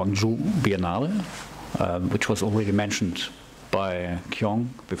Gwangju Biennale, which was already mentioned by Kyong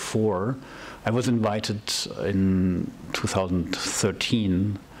before. I was invited in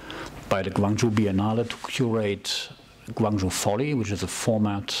 2013 by the Gwangju Biennale to curate Gwangju Folly, which is a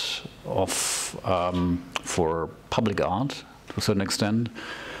format of for public art to a certain extent.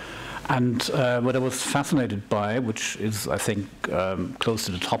 And what I was fascinated by, which is, I think, close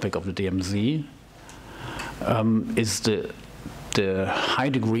to the topic of the DMZ, is the high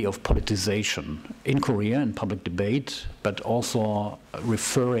degree of politicization in Korea in public debate, but also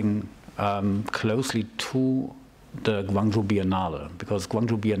referring closely to the Gwangju Biennale, because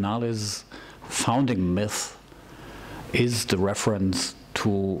Gwangju Biennale's founding myth is the reference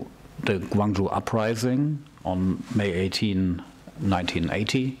to the Gwangju Uprising on May 18,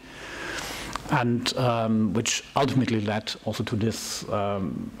 1980, and which ultimately led also to this, I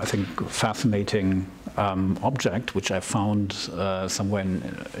think, fascinating object, which I found somewhere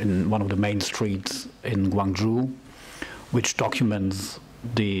in one of the main streets in Gwangju, which documents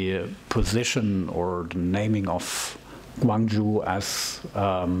the position or the naming of Gwangju as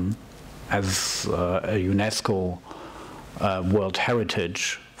a UNESCO World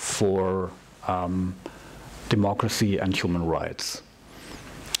Heritage for democracy and human rights,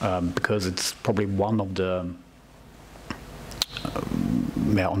 because it's probably one of the,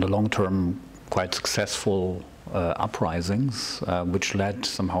 on the long term, quite successful uprisings, which led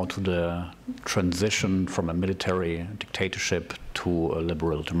somehow to the transition from a military dictatorship to a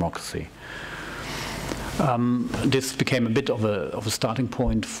liberal democracy. This became a bit of a starting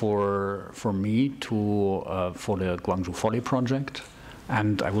point for me for the Gwangju Folly project,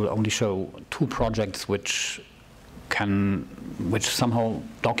 and I will only show two projects which somehow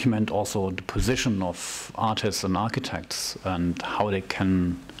document also the position of artists and architects and how they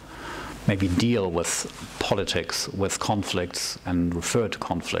can maybe deal with politics, with conflicts, and refer to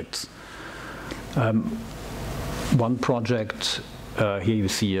conflicts. One project, here you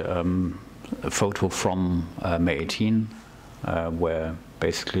see a photo from May 18, where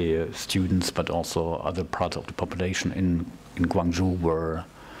basically students, but also other parts of the population in Gwangju were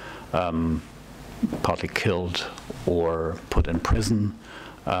partly killed or put in prison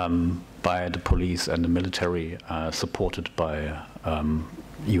by the police and the military, supported by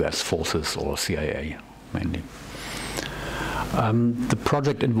US forces or CIA mainly. The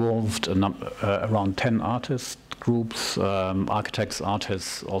project involved around 10 artist groups, architects,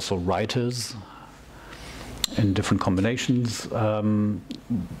 artists, also writers in different combinations.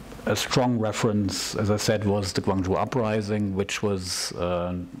 A strong reference, as I said, was the Gwangju Uprising, which was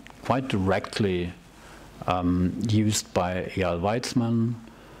quite directly used by Eyal Weizmann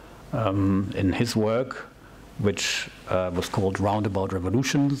in his work, which was called Roundabout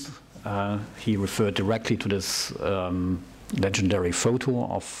Revolutions. He referred directly to this legendary photo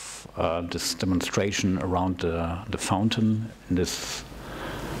of this demonstration around the fountain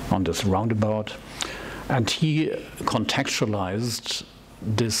on this roundabout. And he contextualized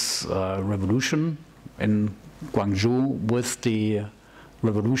this revolution in Gwangju with the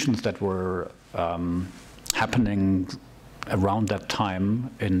revolutions that were happening around that time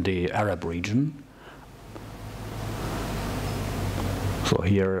in the Arab region. So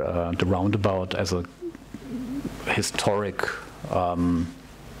here, the roundabout as a historic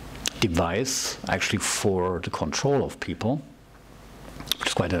device, actually for the control of people, which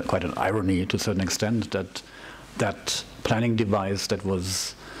is quite an irony to a certain extent, that planning device that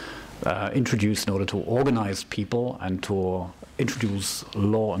was introduced in order to organize people and to introduce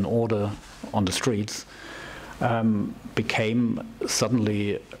law and order on the streets became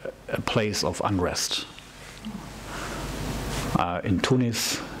suddenly a place of unrest. In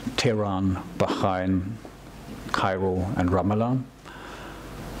Tunis, Tehran, Bahrain, Cairo, and Ramallah.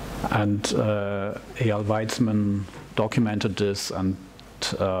 And Eyal Weizmann documented this and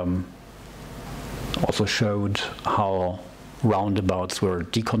also showed how roundabouts were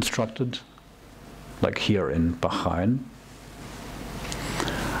deconstructed, like here in Bahrain.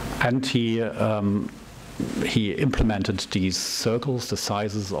 And he implemented these circles, the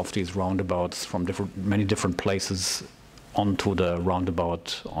sizes of these roundabouts from many different places onto a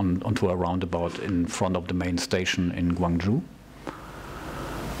roundabout in front of the main station in Gwangju,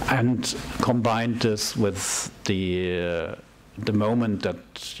 and combined this with the moment that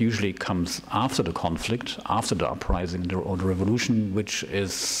usually comes after the conflict, after the uprising or the revolution, which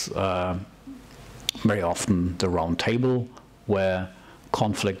is very often the round table where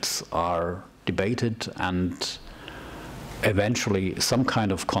conflicts are debated and eventually some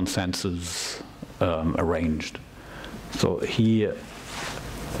kind of consensus arranged. So he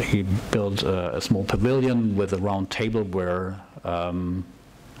built a small pavilion with a round table where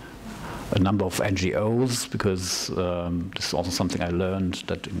a number of NGOs, because this is also something I learned,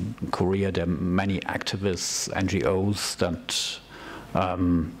 that in Korea there are many activists, NGOs that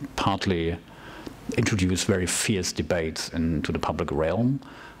partly introduce very fierce debates into the public realm.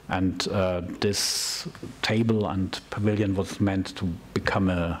 And this table and pavilion was meant to become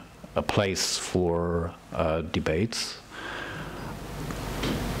a a place for debates.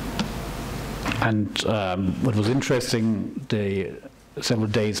 And what was interesting, several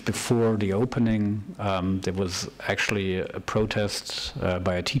days before the opening, there was actually a protest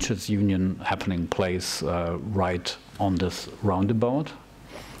by a teachers' union happening place right on this roundabout.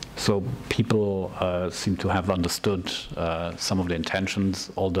 So people seem to have understood some of the intentions,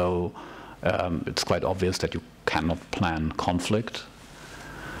 although it's quite obvious that you cannot plan conflict.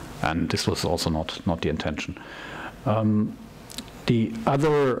 And this was also not the intention. The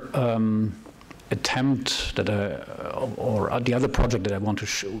other attempt that or the other project that I want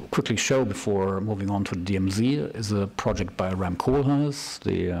to quickly show before moving on to the DMZ is a project by Ram Koolhaas,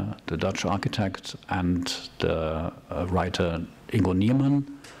 the Dutch architect, and the writer Ingo Niermann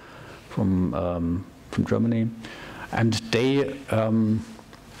from Germany. And they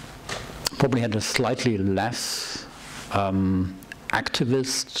probably had a slightly less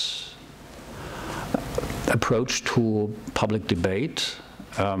activist approach to public debate.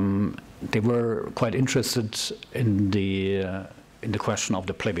 They were quite interested in the question of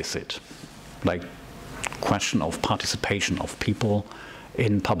the plebiscite, like question of participation of people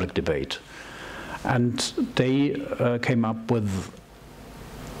in public debate. And they came up with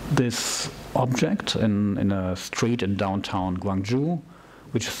this object in a street in downtown Gwangju,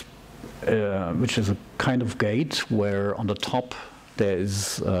 which is a kind of gate where on the top there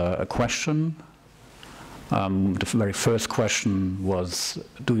is a question. The very first question was,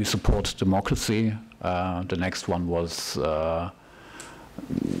 do you support democracy? The next one was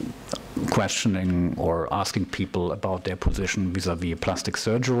questioning or asking people about their position vis-à-vis plastic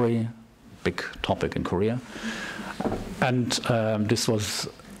surgery, big topic in Korea. And this was,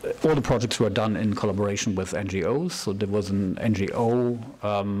 all the projects were done in collaboration with NGOs. So there was an NGO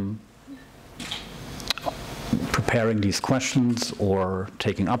preparing these questions or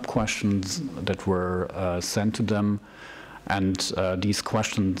taking up questions that were sent to them, and these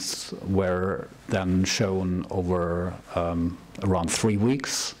questions were then shown over around 3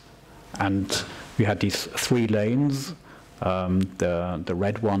 weeks, and we had these 3 lanes, the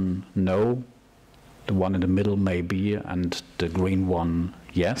red one, no, the one in the middle, maybe, and the green one,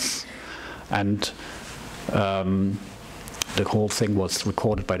 yes, and the whole thing was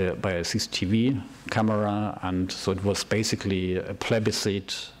recorded by a CCTV camera, and so it was basically a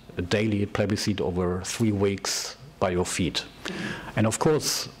plebiscite, a daily plebiscite over 3 weeks by your feet. And of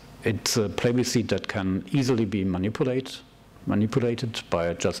course, it's a plebiscite that can easily be manipulated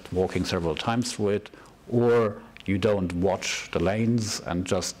by just walking several times through it, or you don't watch the lanes and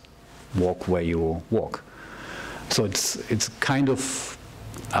just walk where you walk. So it's kind of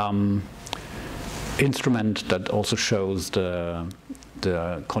instrument that also shows the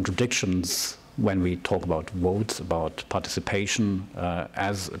contradictions when we talk about votes, about participation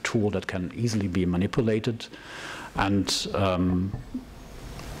as a tool that can easily be manipulated, and I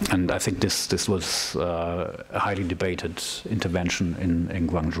think this was a highly debated intervention in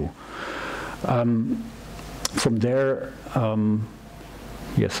Gwangju. From there,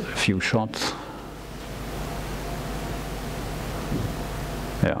 yes, a few shots.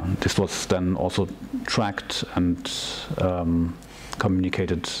 Yeah, this was then also tracked and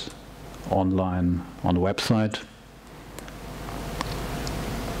communicated online on the website.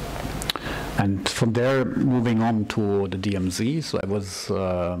 And from there, moving on to the DMZ. So I was,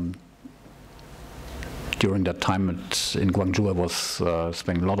 during that time in Gwangju, I was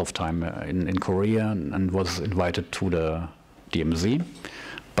spending a lot of time in Korea, and was invited to the DMZ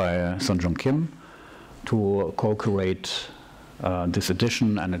by Sunjung Kim to co-curate this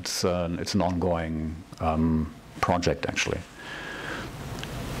edition, and it's an ongoing project, actually.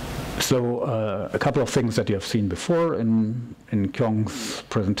 So a couple of things that you have seen before in Kyong's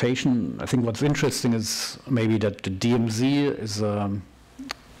presentation. I think what's interesting is maybe that the DMZ is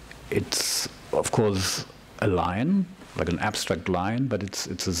it's of course a line, like an abstract line, but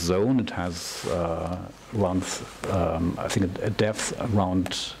it's a zone. It has around I think a depth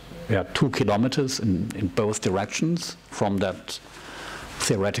around 2 kilometers in both directions from that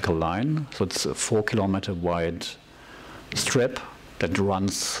theoretical line. So it's a 4-kilometer wide strip that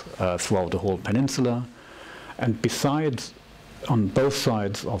runs throughout the whole peninsula. And besides, on both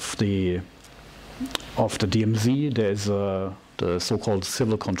sides of the DMZ, there's the so-called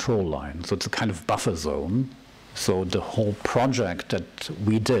civil control line. So it's a kind of buffer zone. So the whole project that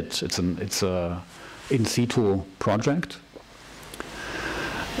we did, it's a in situ project.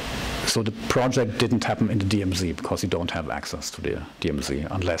 So the project didn't happen in the DMZ because you don't have access to the DMZ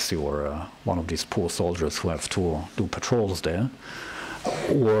unless you're one of these poor soldiers who have to do patrols there,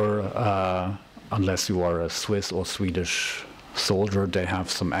 or unless you are a Swiss or Swedish soldier, they have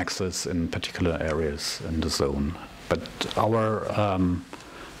some access in particular areas in the zone. But our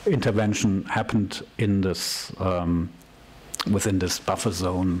intervention happened in this, within this buffer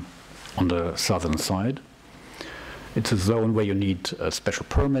zone on the southern side. It's a zone where you need a special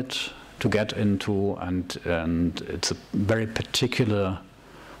permit to get into, and it's a very particular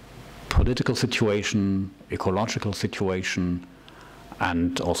political situation, ecological situation,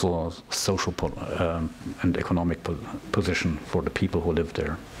 and also social and economic position for the people who live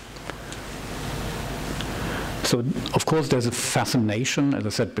there. So, of course, there's a fascination, as I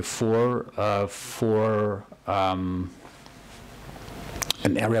said before, for an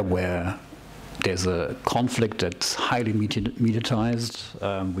area where there's a conflict that's highly militarized.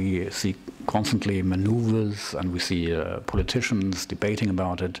 We see constantly maneuvers, and we see politicians debating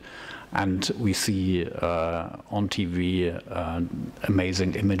about it, and we see on TV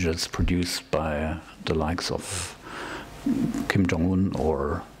amazing images produced by the likes of Kim Jong-un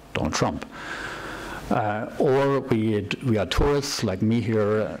or Donald Trump. Or we are tourists like me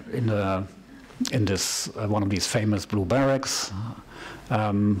here in this one of these famous blue barracks,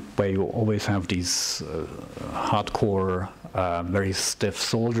 where you always have these hardcore, very stiff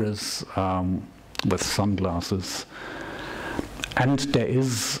soldiers with sunglasses. And there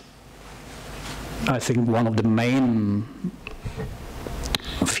is, I think, one of the main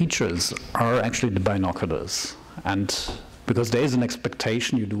features are actually the binoculars. And because there is an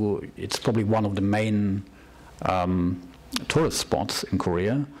expectation, it's probably one of the main tourist spots in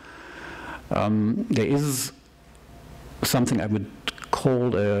Korea. There is something I would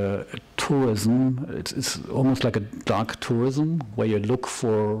call a tourism. It's almost like a dark tourism, where you look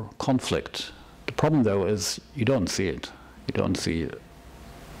for conflict. The problem, though, is you don't see it. You don't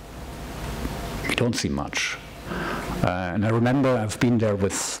see much. And I remember I've been there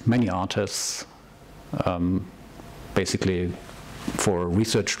with many artists, basically for a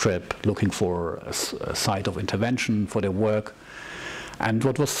research trip, looking for a site of intervention for their work. And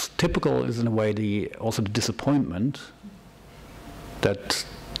what was typical is, in a way, also the disappointment that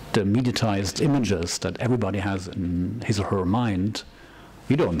the mediatized images that everybody has in his or her mind,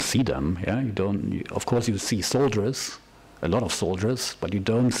 you don't see them. Yeah, of course, you see soldiers, a lot of soldiers, but you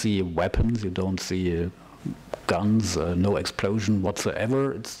don't see weapons. You don't see guns. No explosion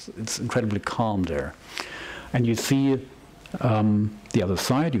whatsoever. It's incredibly calm there. And you see the other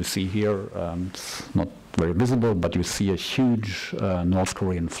side. You see here, it's not very visible, but you see a huge North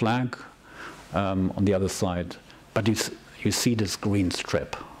Korean flag on the other side. But you see this green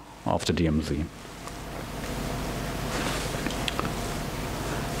strip of the DMZ.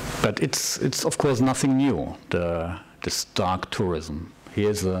 But it's of course nothing new, this dark tourism.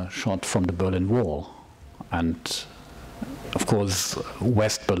 Here's a shot from the Berlin Wall. And of course,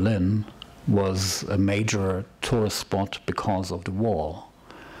 West Berlin was a major tourist spot because of the wall.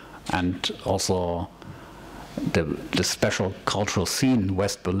 And also the special cultural scene in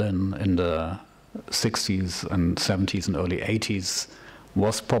West Berlin in the 60s and 70s and early 80s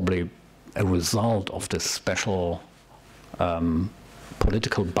was probably a result of this special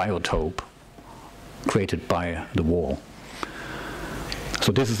political biotope created by the wall.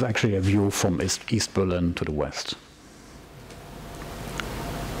 So this is actually a view from East Berlin to the west.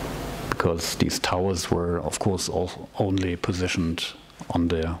 Because these towers were, of course, only positioned on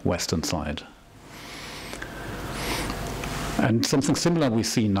the western side. And something similar we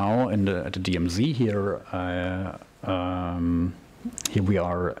see now at the DMZ here. Here we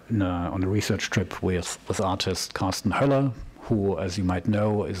are on a research trip with artist Carsten Höller, who, as you might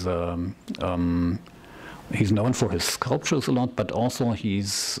know, is he's known for his sculptures a lot, but also he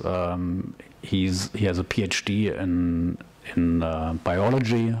has a PhD in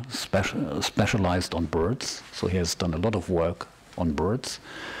biology, specialized on birds. So he has done a lot of work on birds,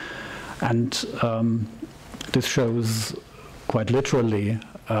 and this shows quite literally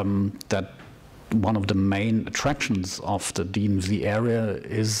that one of the main attractions of the DMZ area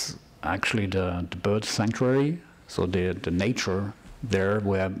is actually the bird sanctuary. So the nature there,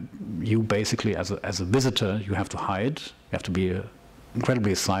 where you basically, as a visitor, you have to hide. You have to be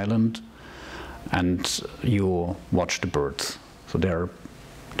incredibly silent, and you watch the birds. So there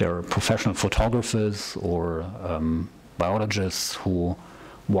are professional photographers or biologists who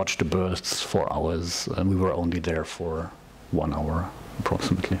watch the birds for hours, and we were only there for 1 hour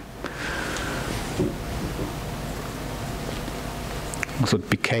approximately. So it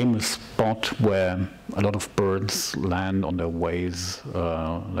became a spot where a lot of birds land on their ways,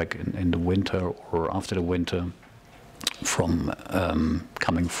 like in the winter or after the winter, from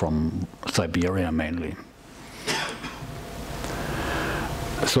coming from Siberia mainly.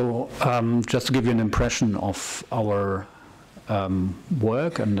 So just to give you an impression of our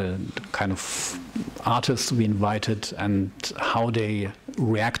work and the kind of artists we invited and how they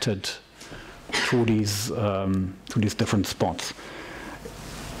reacted to these different spots.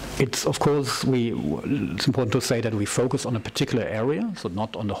 It's of course it's important to say that we focus on a particular area, so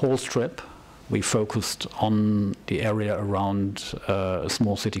not on the whole strip. We focused on the area around a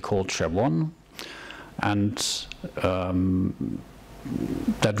small city called Cherwon, and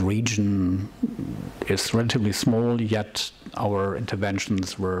that region is relatively small, yet our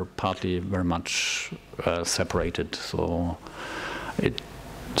interventions were partly very much separated. So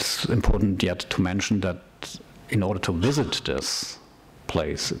it's important yet to mention that in order to visit this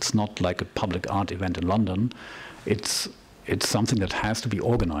place, it's not like a public art event in London. It's something that has to be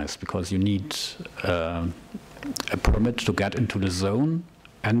organized, because you need a permit to get into the zone,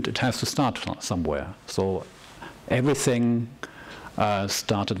 and it has to start somewhere. So everything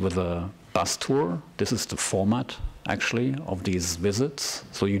started with a bus tour. This is the format, actually, of these visits.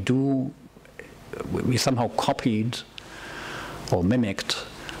 So we somehow copied or mimicked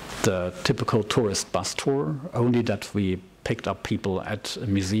the typical tourist bus tour, only that we picked up people at a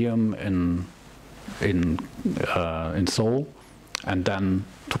museum in Seoul, and then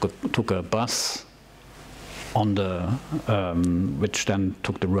took a bus on the which then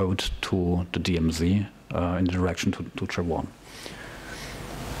took the road to the DMZ in the direction to Cherwon.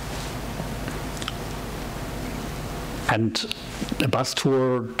 And the bus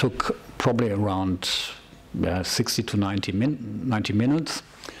tour took probably around 60 to 90 minutes,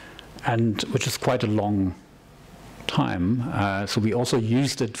 and which is quite a long time. So we also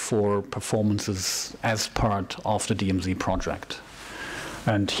used it for performances as part of the DMZ project.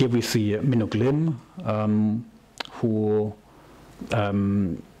 And here we see Minuk Lim, who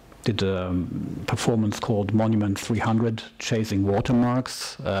did a performance called Monument 300, Chasing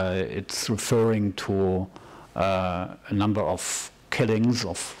Watermarks. It's referring to a number of killings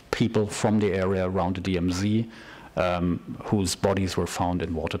of people from the area around the DMZ whose bodies were found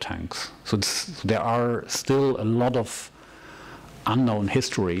in water tanks. So there are still a lot of unknown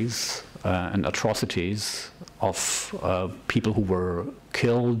histories and atrocities of people who were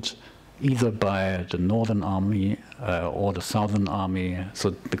killed either by the Northern Army or the Southern Army,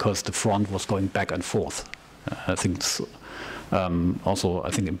 so because the front was going back and forth. I think it's also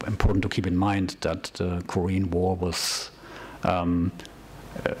important to keep in mind that the Korean War was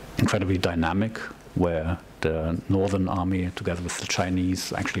incredibly dynamic, where the Northern Army, together with the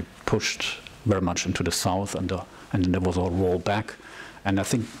Chinese, actually pushed very much into the south, and then there was a rollback. And I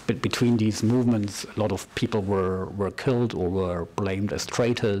think between these movements, a lot of people were killed or were blamed as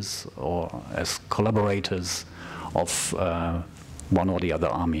traitors or as collaborators of one or the other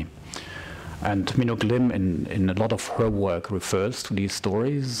army. And Minuk Lim, in a lot of her work, refers to these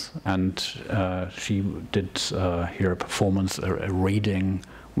stories, and she did here a performance, a reading,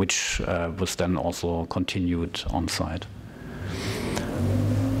 which was then also continued on site.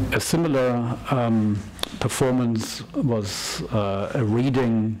 A similar performance was a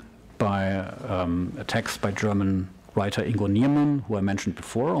reading by a text by German writer Ingo Niermann, who I mentioned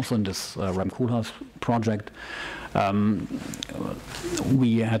before, also in this Rem Koolhaas project.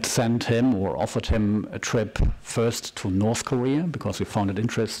 We had sent him or offered him a trip first to North Korea, because we found it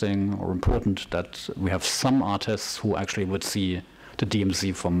interesting or important that we have some artists who actually would see the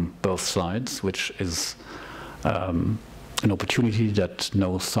DMZ from both sides, which is an opportunity that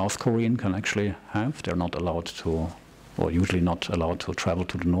no South Korean can actually have. They're not allowed to, or usually not allowed to, travel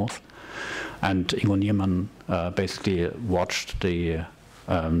to the north. And Ingo Niermann basically watched the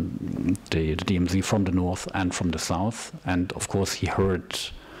DMZ from the north and from the south, and of course he heard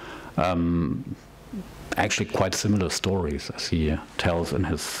actually quite similar stories as he tells in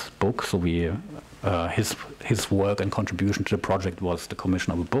his book. So we his work and contribution to the project was the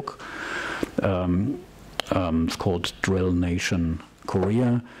commission of a book. It's called Drill Nation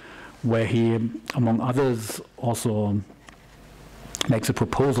Korea, where he, among others, also makes a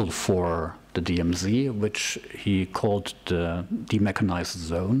proposal for the DMZ, which he called the demechanized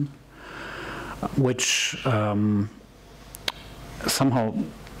zone, which somehow,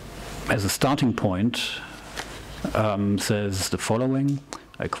 as a starting point, says the following,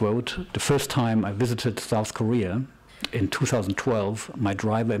 I quote, "The first time I visited South Korea in 2012, my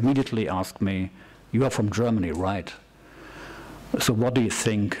driver immediately asked me, 'You are from Germany, right? So what do you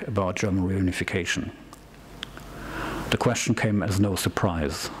think about German reunification?' The question came as no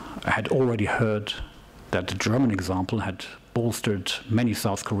surprise. I had already heard that the German example had bolstered many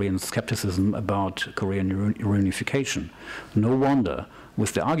South Korean skepticism about Korean reunification. No wonder,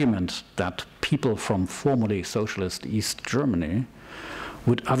 with the argument that people from formerly socialist East Germany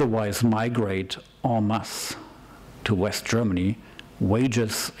would otherwise migrate en masse to West Germany,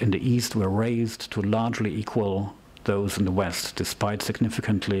 wages in the East were raised to largely equal those in the West, despite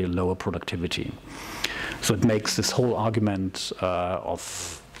significantly lower productivity. So it makes this whole argument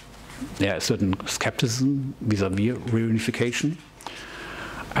of a certain skepticism vis-à-vis reunification.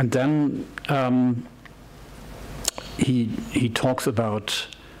 And then he talks about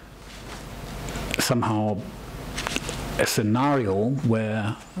somehow a scenario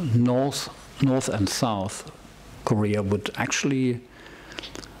where North and South Korea would actually,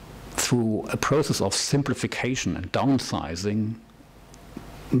 through a process of simplification and downsizing,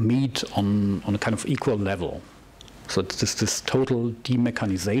 meet on a kind of equal level. So it's this total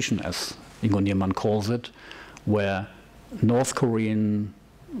demechanization, as Ingo Niermann calls it, where North Korean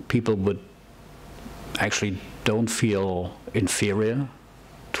people would actually don't feel inferior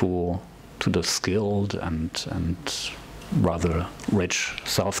to the skilled and rather rich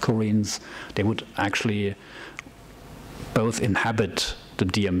South Koreans. They would actually both inhabit the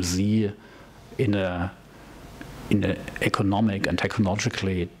DMZ in an economic and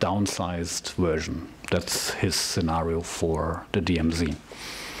technologically downsized version. That's his scenario for the DMZ.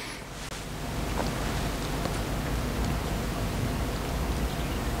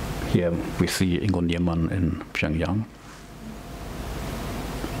 Here we see Ingo Niermann in Pyongyang.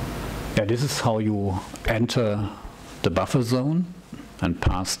 Yeah, this is how you enter the buffer zone and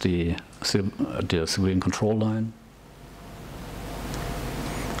pass the civilian control line.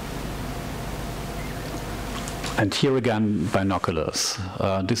 And here again, binoculars.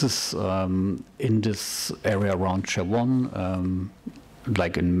 This is in this area around Chewon,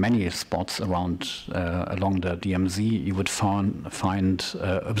 like in many spots around along the DMZ, you would find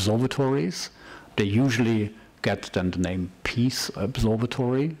observatories. They usually get then the name Peace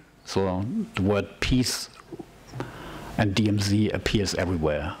Observatory. So the word peace and DMZ appears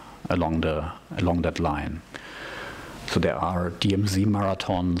everywhere along that line. So there are DMZ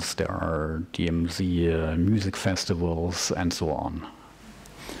marathons, there are DMZ music festivals, and so on.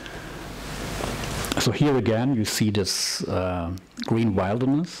 So here again, you see this green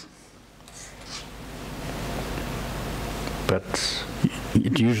wilderness, but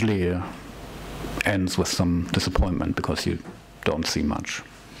it usually ends with some disappointment because you don't see much.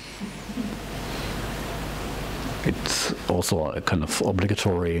 It's also a kind of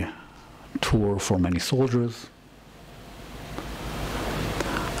obligatory tour for many soldiers.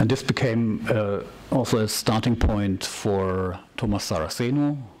 And this became also a starting point for Thomas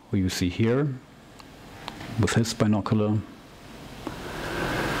Saraceno, who you see here, with his binocular.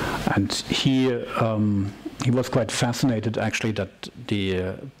 And he was quite fascinated, actually, that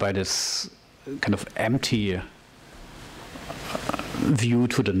by this kind of empty view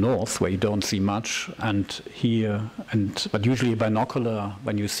to the north, where you don't see much, but usually a binocular,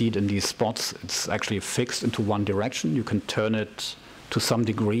 when you see it in these spots, it's actually fixed into one direction. You can turn it to some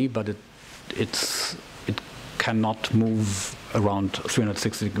degree, but it cannot move around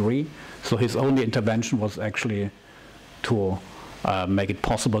 360 degrees. So his only intervention was actually to make it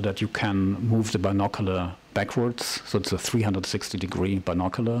possible that you can move the binocular backwards. So it's a 360-degree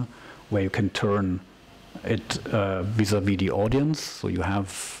binocular where you can turn it vis-a-vis the audience. So you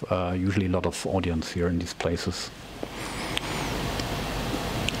have usually a lot of audience here in these places.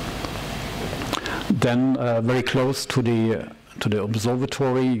 Then very close to the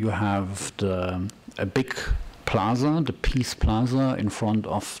observatory, you have a big plaza, the Peace Plaza, in front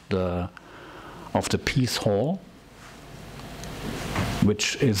of the Peace Hall,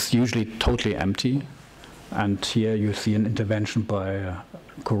 which is usually totally empty. And here you see an intervention by a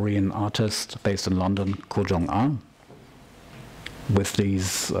Korean artist based in London, Ko Jong-ah, with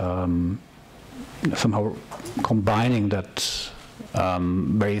these somehow combining that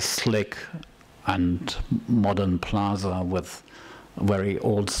very slick and modern plaza with very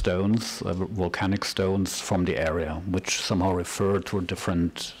old stones, volcanic stones from the area, which somehow refer to a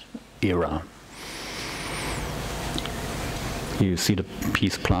different era. You see the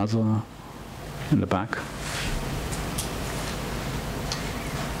Peace Plaza in the back.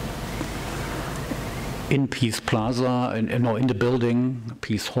 In Peace Plaza, in the building,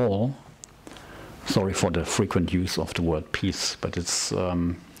 Peace Hall. Sorry for the frequent use of the word peace, but it's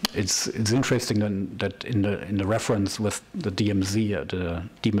interesting then that in the reference with the DMZ, the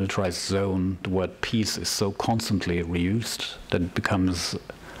Demilitarised Zone, the word peace is so constantly reused that it becomes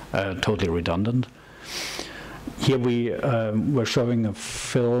totally redundant. Here we're showing a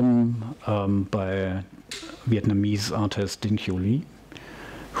film by Vietnamese artist Dinh Hue Ly,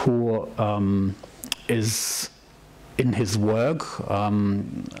 who is in his work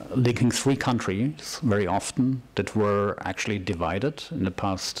linking three countries very often that were actually divided in the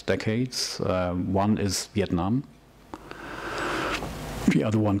past decades. One is Vietnam, the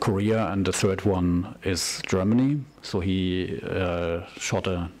other one Korea, and the third one is Germany. So he shot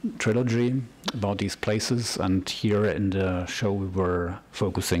a trilogy about these places, and here in the show we were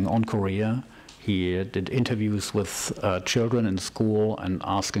focusing on Korea. He did interviews with children in school and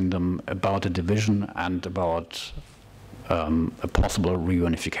asking them about the division and about a possible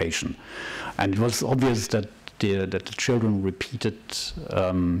reunification. And it was obvious that the children repeated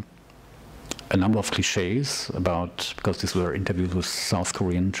a number of cliches about, because these were interviews with South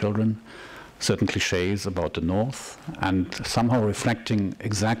Korean children, certain cliches about the North, and somehow reflecting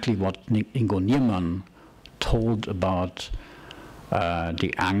exactly what Ingo Niermann told about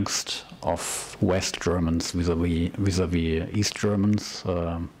the angst of West Germans vis-a-vis East Germans,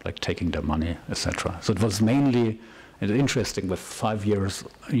 like taking their money, etc. So it was mainly, it's interesting, with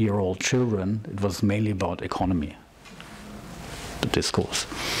 5-year-old children, it was mainly about economy, the discourse.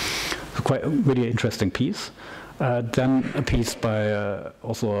 So quite a really interesting piece. Then a piece by,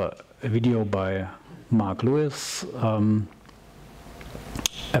 also a video by Mark Lewis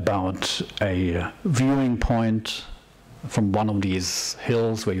about a viewing point from one of these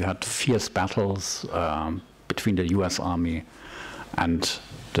hills where you had fierce battles between the US Army and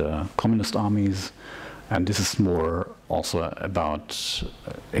the communist armies. And this is more also about,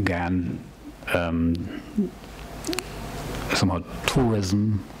 again, somehow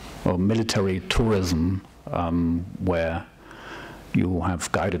tourism or military tourism, where you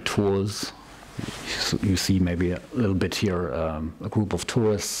have guided tours. You see maybe a little bit here a group of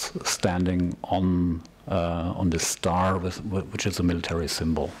tourists standing on this star, which is a military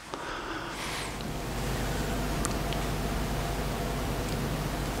symbol.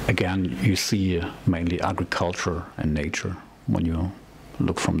 Again, you see mainly agriculture and nature when you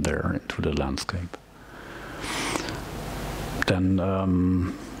look from there into the landscape. Then,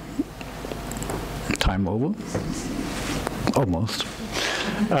 time over? Almost.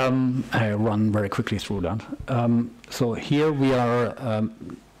 I run very quickly through that. So here we are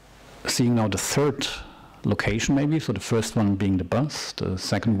seeing now the third location, maybe. So the first one being the bus, the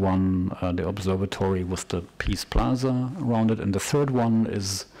second one the observatory with the Peace Plaza around it, and the third one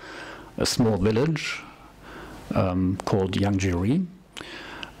is a small village called Yangjiri.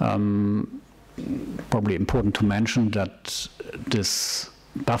 Probably important to mention that this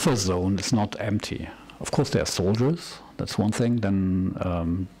buffer zone is not empty. Of course there are soldiers, that's one thing, then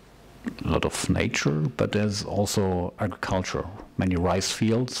a lot of nature, but there's also agriculture, many rice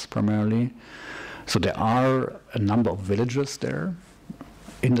fields primarily. So there are a number of villages there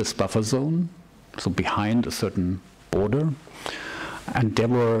in this buffer zone, so behind a certain border. And they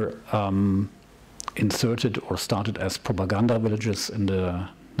were inserted or started as propaganda villages in the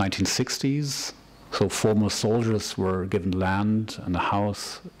 1960s. So former soldiers were given land and a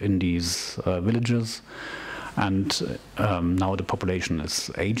house in these villages. And now the population is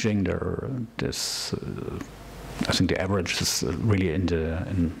aging. There's, I think the average is really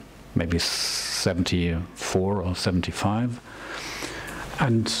in maybe 74 or 75.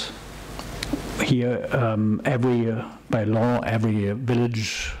 And here, by law, every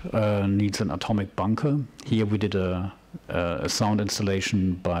village needs an atomic bunker. Here we did a sound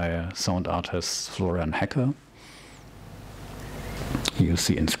installation by sound artist Florian Hecker. You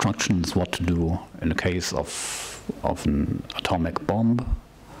see instructions what to do in the case of an atomic bomb.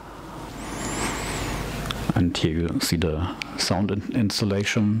 And here you see the sound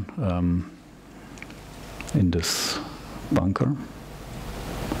installation in this bunker.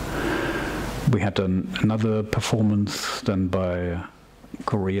 We had another performance then by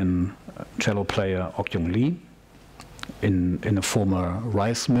Korean cello player Ok Young Lee in a former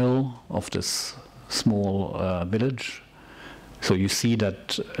rice mill of this small village. So you see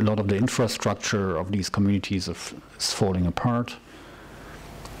that a lot of the infrastructure of these communities is falling apart.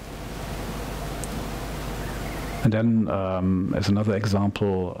 And then, as another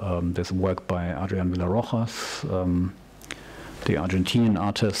example, there's work by Adrian Villarojas, the Argentinian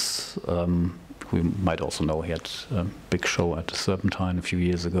artist, who you might also know. He had a big show at the Serpentine a few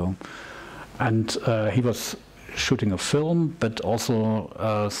years ago. And he was shooting a film, but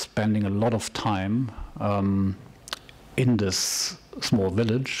also spending a lot of time in this small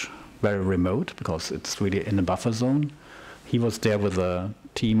village, very remote, because it's really in a buffer zone. He was there with a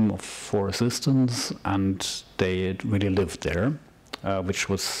team of 4 assistants, and they really lived there, which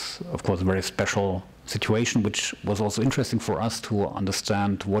was, of course, a very special situation, which was also interesting for us to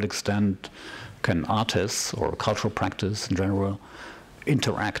understand to what extent can artists or cultural practice in general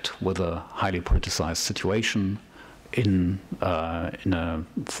interact with a highly politicized situation in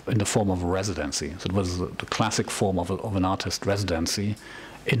the form of a residency. So it was the classic form of an artist residency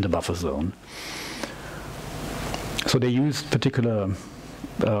in the buffer zone. So they used particular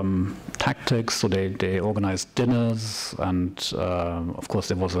tactics, so they organized dinners, and of course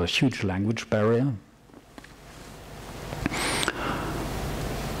there was a huge language barrier.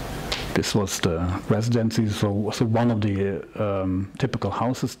 This was the residency, so one of the typical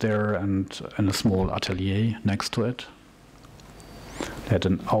houses there, and a small atelier next to it. They had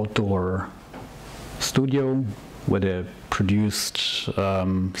an outdoor studio where they produced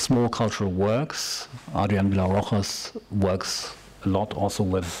small cultural works. Adrian Villarrojas works a lot also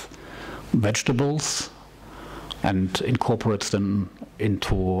with vegetables and incorporates them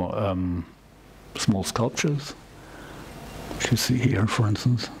into small sculptures, which you see here, for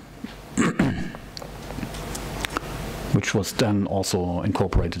instance. Which was then also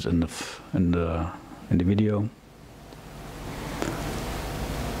incorporated in the video.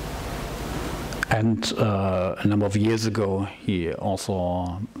 And a number of years ago,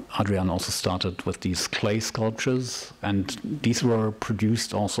 Adrian also started with these clay sculptures, and these were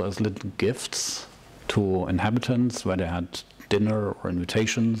produced also as little gifts to inhabitants where they had dinner or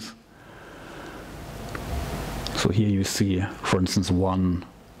invitations. So here you see, for instance, one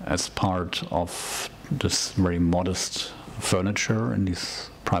as part of this very modest furniture in these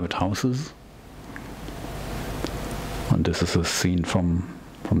private houses. And this is a scene from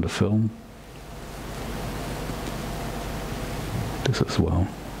the film. This as well.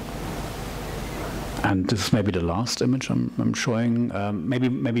 And this is maybe the last image I'm showing.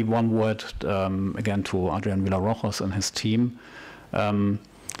 Maybe one word again to Adrian Villarrojas and his team. I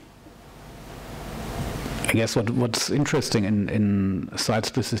guess what's interesting in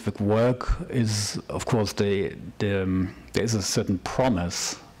site-specific work is, of course, there is a certain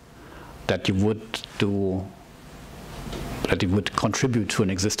promise that you would contribute to an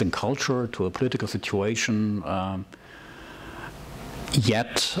existing culture, to a political situation.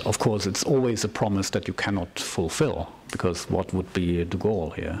 Yet, of course, it's always a promise that you cannot fulfill, because what would be the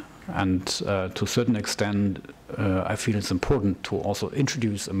goal here? And to a certain extent, I feel it's important to also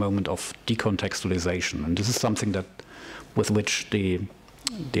introduce a moment of decontextualization. And this is something with which the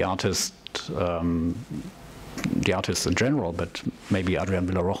artists in general, but maybe Adrian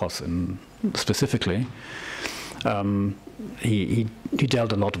Villarrojas specifically, he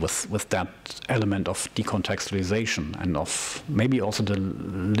dealt a lot with that element of decontextualization and of maybe also the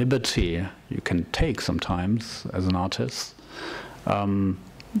liberty you can take sometimes as an artist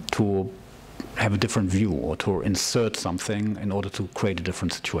to have a different view or to insert something in order to create a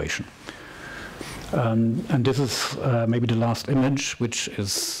different situation. And this is maybe the last image, which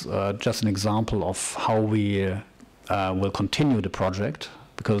is just an example of how we will continue the project,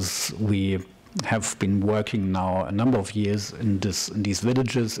 because we have been working now a number of years in these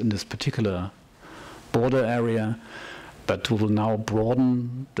villages, in this particular border area, but we will now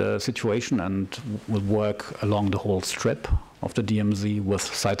broaden the situation and will work along the whole strip of the DMZ with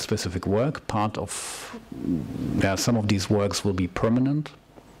site-specific work. Some of these works will be permanent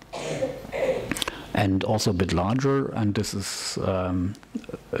and also a bit larger, and this is a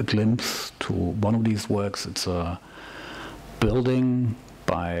glimpse to one of these works. It's a building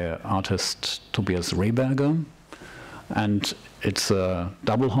by artist Tobias Rehberger, and it's a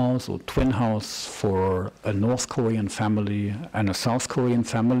double house or twin house for a North Korean family and a South Korean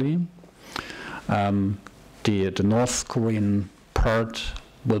family. The North Korean part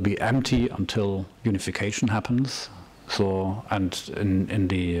will be empty until unification happens. So, and in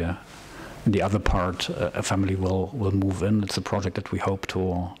the other part, a family will move in. It's a project that we hope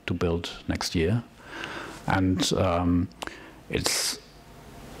to build next year, and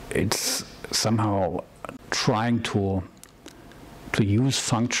it's somehow trying to use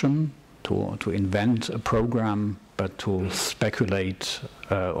function to invent a program, but to speculate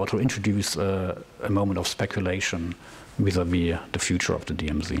or to introduce a moment of speculation vis-à-vis the future of the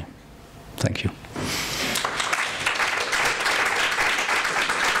DMZ. Thank you.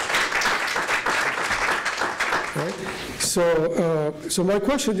 Right. So my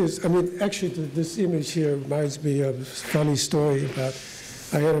question is, I mean, actually this image here reminds me of a funny story about,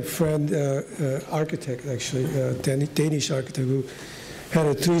 I had a friend, architect actually, Danish architect, who had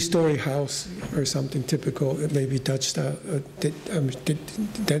a 3-story house or something typical, maybe Dutch style,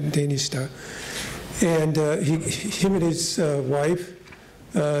 Danish style. And him and his wife,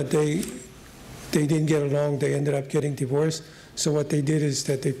 they didn't get along. They ended up getting divorced. So what they did is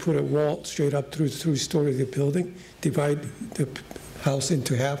that they put a wall straight up through the 3-story of the building, divide the house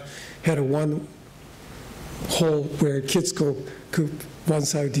into half, had a one hole where kids go one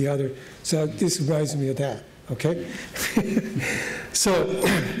side or the other. So this reminds me of that, okay? So,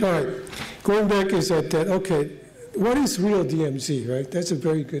 all right, going back is that, okay, what is real DMZ, right? That's a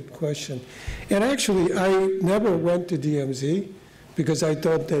very good question. And actually, I never went to DMZ because I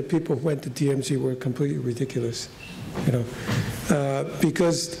thought that people who went to DMZ were completely ridiculous, you know,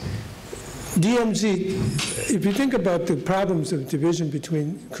 because DMZ, if you think about the problems of division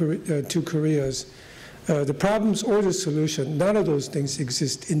between two Koreas, the problems or the solution, none of those things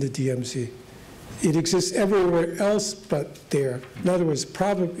exist in the DMZ. It exists everywhere else but there. In other words,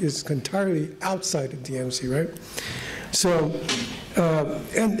 problem is entirely outside of DMZ, right? So,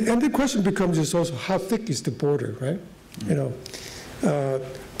 and the question becomes just also how thick is the border, right? You know,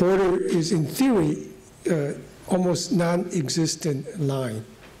 border is in theory almost non-existent line,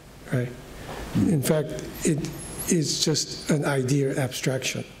 right? In fact, it is just an idea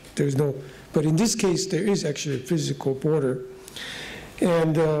abstraction. There's no, but in this case, there is actually a physical border.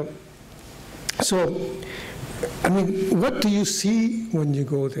 And so, I mean, what do you see when you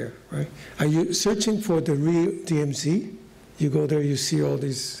go there, right? Are you searching for the real DMZ? You go there, you see all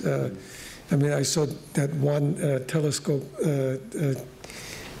these, I mean, I saw that one telescope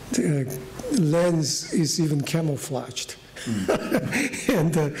lens is even camouflaged.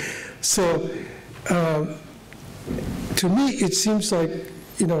 And so, to me, it seems like,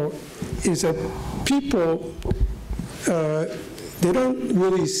 you know, is that people, they don't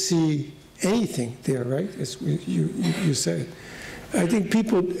really see anything there, right? As you said. I think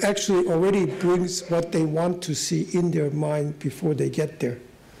people actually already brings what they want to see in their mind before they get there.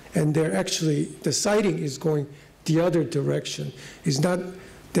 And they're actually, the sighting is going the other direction. It's not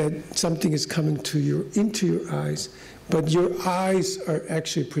that something is coming to you, into your eyes, but your eyes are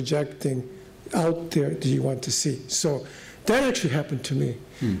actually projecting out there that you want to see. So that actually happened to me.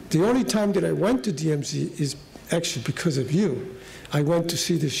 The only time that I went to DMZ is actually because of you. I went to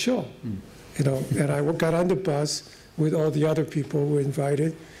see the show, you know, and I got on the bus with all the other people who were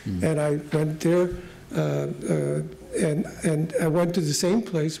invited, and I went there, and I went to the same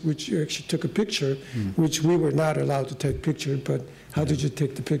place, which you actually took a picture, which we were not allowed to take picture, but how did you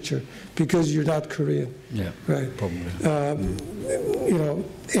take the picture? Because you're not Korean. Yeah, right. Probably. You know,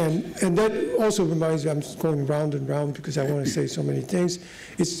 and that also reminds me, I'm just going round and round because I want to say so many things.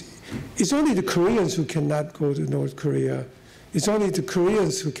 It's only the Koreans who cannot go to North Korea. It's only the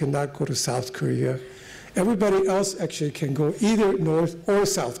Koreans who cannot go to South Korea. Everybody else actually can go either North or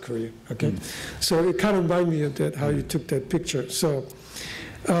South Korea, okay? So it kind of reminded me of that, how you took that picture. So,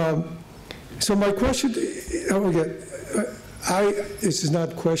 so my question, this is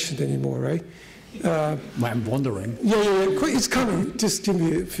not questioned anymore, right? I'm wondering. Yeah, it's coming. Just give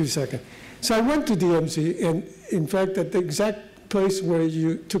me a few seconds. So I went to DMZ, and in fact, at the exact place where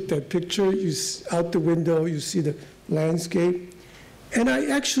you took that picture, out the window, you see the landscape, and I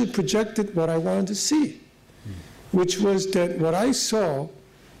actually projected what I wanted to see, which was that what I saw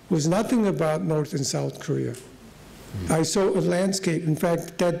was nothing about North and South Korea. I saw a landscape. In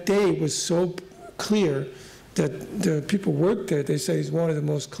fact, that day was so clear that the people worked there, they say it's one of the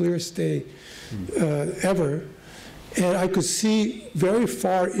most clearest day ever. And I could see very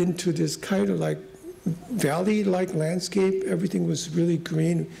far into this kind of like valley-like landscape. Everything was really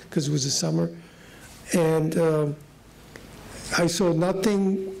green because it was the summer. And I saw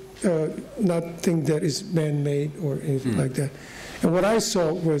nothing that is man-made or anything like that. And what I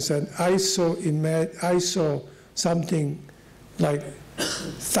saw was that I saw something like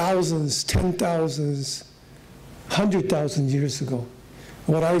thousands, 10,000s, 100,000 years ago.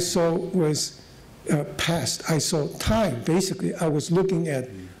 What I saw was past. I saw time. Basically, I was looking at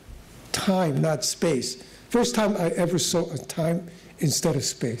time, not space. First time I ever saw a time instead of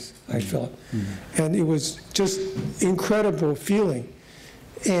space, I felt. And it was just incredible feeling.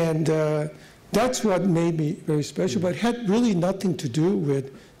 And that's what made me very special, but it had really nothing to do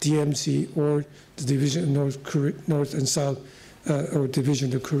with DMZ or the division of North and South, or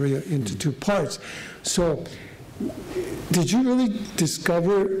division of Korea into two parts. So did you really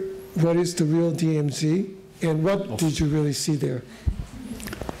discover what is the real DMZ, and what did you really see there?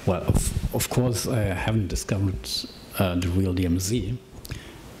 Well, of course, I haven't discovered the real DMZ,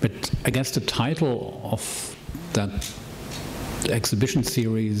 but I guess the title of that exhibition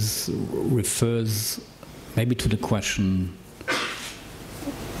series refers maybe to the question,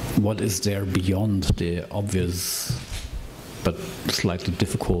 what is there beyond the obvious but slightly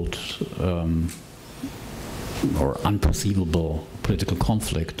difficult or unperceivable political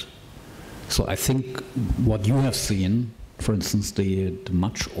conflict? So I think what you have seen, for instance, the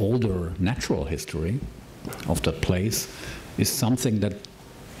much older natural history of that place, is something that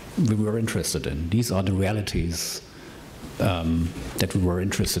we were interested in. These are the realities that we were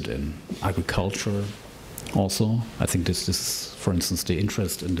interested in. Agriculture also. I think this is, for instance, the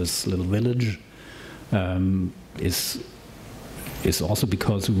interest in this little village is also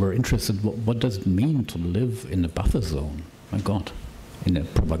because we were interested, what does it mean to live in a buffer zone? My God, in a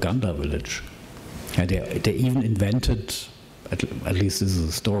propaganda village. And they even invented, at least this is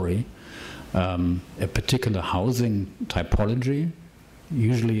a story, a particular housing typology.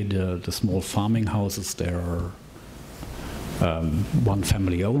 Usually the small farming houses, they are one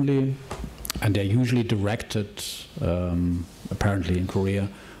family only, and they're usually directed, apparently in Korea,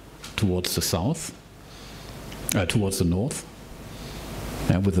 towards the south, towards the north,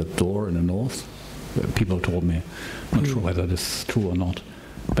 with a door in the north. People told me, not sure whether this is true or not.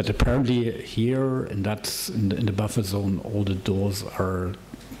 But apparently here, in the buffer zone, all the doors are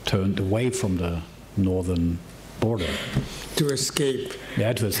turned away from the northern border. To escape.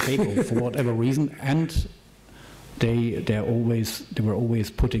 Yeah, to escape for whatever reason. And they were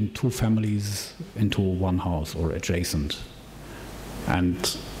always putting two families into one house or adjacent.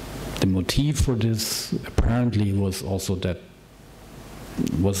 And the motive for this apparently was also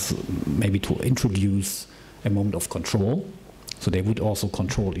was maybe to introduce a moment of control. So they would also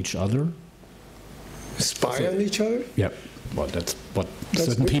control each other. Spy on each other? Yeah, well, that's what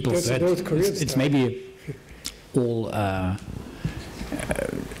certain people said. North Korean it's maybe all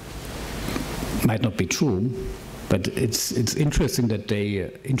might not be true, but it's interesting that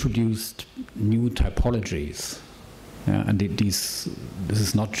they introduced new typologies. Yeah, and this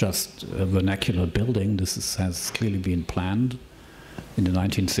is not just a vernacular building. This has clearly been planned in the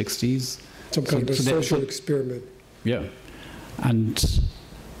 1960s. Some kind of social experiment. Yeah. And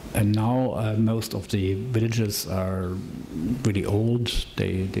now most of the villages are really old.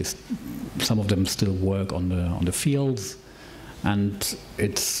 Some of them still work on the fields, but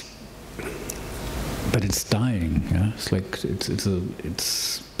it's dying. Yeah, it's like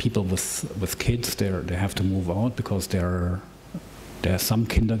it's people with kids. They have to move out because there are some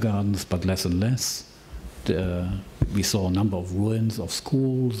kindergartens, but less and less. We saw a number of ruins of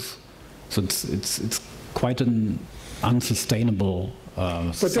schools, so it's quite an unsustainable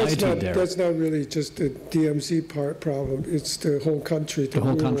society there. But that's not really just the DMZ problem. It's the whole country. The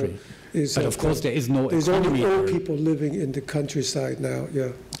whole country. But of course, there is no economy. There's only old people living in the countryside now.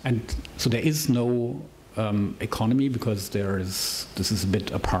 Yeah. And so there is no economy because this is a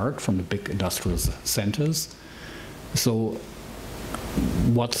bit apart from the big industrial centers. So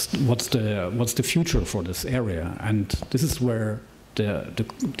what's the future for this area? And this is where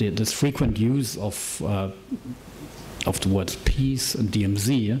this frequent use of the words peace and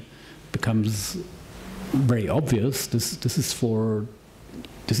DMZ becomes very obvious. This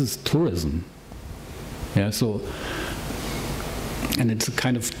is tourism. Yeah. So, and it's a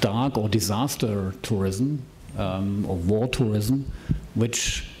kind of dark or disaster tourism or war tourism,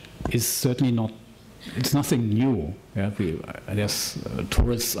 which is certainly not. It's nothing new. Yeah, I guess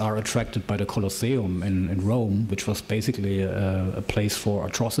tourists are attracted by the Colosseum in Rome, which was basically a place for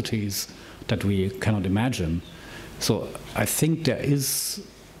atrocities that we cannot imagine. So I think there is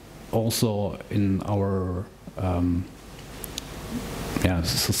also in our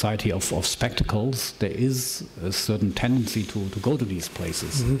society of spectacles, there is a certain tendency to go to these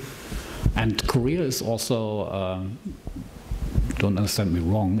places. Mm-hmm. And Korea is also, don't understand me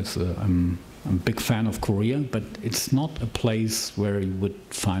wrong, I'm a big fan of Korea, but it's not a place where you would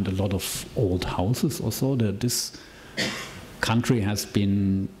find a lot of old houses or so. This country has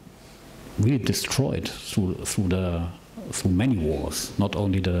been really destroyed through many wars, not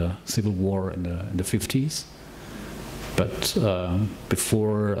only the Civil War in the 50s, but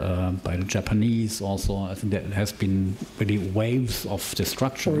before by the Japanese also. I think there has been really waves of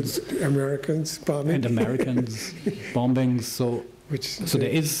destruction. Or the Americans bombing. And Americans bombings. So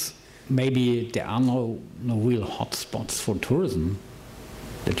there are no real hotspots for tourism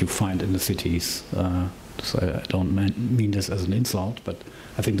that you find in the cities. So I don't mean this as an insult, but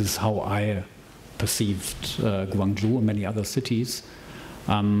I think this is how I perceived Gwangju and many other cities.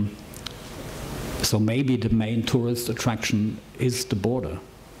 So maybe the main tourist attraction is the border.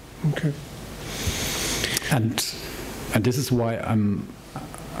 Okay. And this is why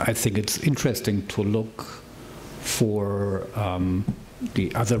I think it's interesting to look for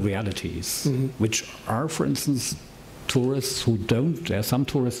the other realities, mm-hmm. which are, for instance, tourists who don't. There are some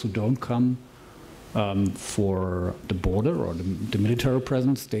tourists who don't come for the border or the military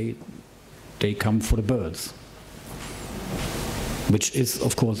presence. They come for the birds, which is,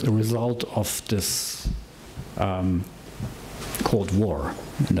 of course, a result of this Cold War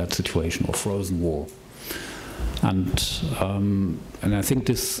in that situation, or frozen war. And I think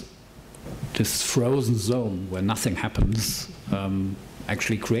this frozen zone where nothing happens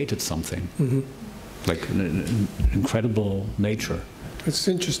actually created something, mm-hmm. like an incredible nature. That's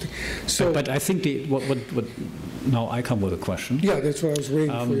interesting. So, but I think what now I come with a question. Yeah, that's why I was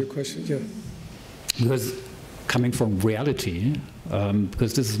waiting for your question. Yeah. Because coming from reality,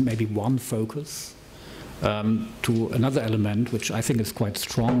 because this is maybe one focus, to another element which I think is quite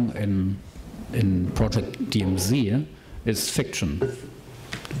strong in Project DMZ is fiction.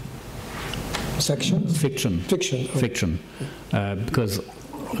 Section? Fiction. Fiction. Oh. Fiction. Because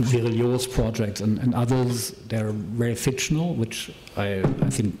Virelio's projects and others, they're very fictional, which I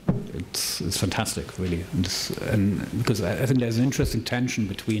think it's fantastic, really. And because I think there's an interesting tension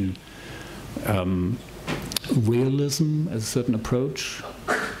between realism as a certain approach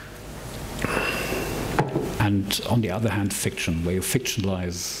and, on the other hand, fiction, where you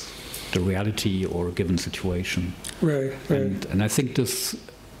fictionalize the reality or a given situation. Right, right. And I think this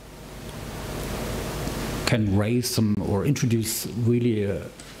can raise some or introduce really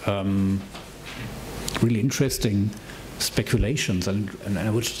really interesting speculations, and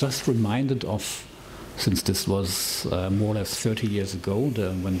I was just reminded of, since this was more or less 30 years ago,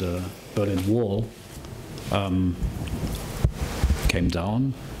 when the Berlin Wall came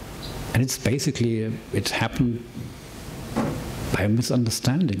down, and it's basically, it happened by a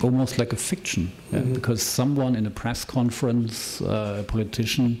misunderstanding, almost like a fiction, because someone in a press conference, a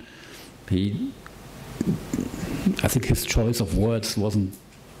politician, I think his choice of words wasn't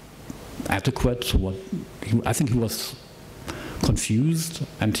adequate to what I think he was confused,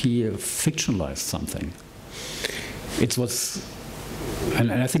 and he fictionalized something. It was,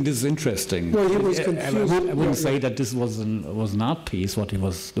 and I think this is interesting. Well, he was confused. I wouldn't say that this was an art piece, what he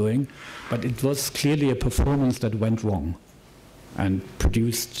was doing, but it was clearly a performance that went wrong and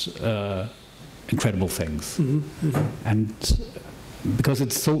produced incredible things. Mm-hmm, mm-hmm. And because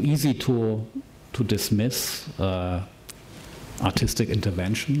it's so easy to dismiss artistic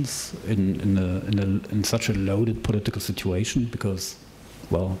interventions in such a loaded political situation, because,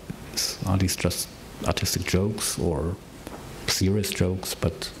 well, are these just artistic jokes or serious jokes,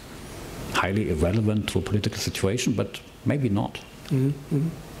 but highly irrelevant to a political situation? But maybe not. Mm-hmm.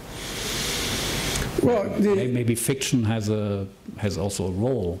 Well, maybe fiction has also a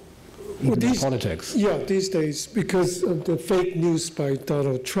role. Politics. Yeah, these days, because of the fake news by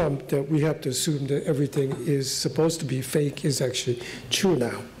Donald Trump, that we have to assume that everything is supposed to be fake is actually true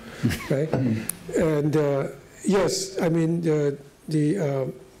now, right? And yes, I mean,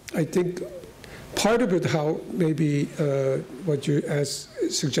 I think part of it, how maybe what you're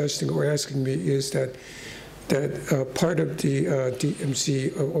suggesting or asking me is that part of the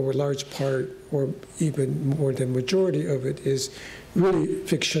DMZ, or a large part, or even more than majority of it, is really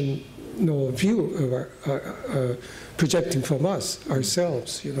fictional view of our projecting from us,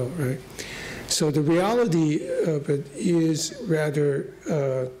 ourselves, right? So the reality of it is rather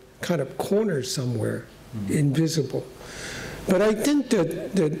kind of cornered somewhere, invisible. But I think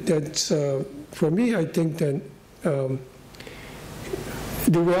that's, for me, I think that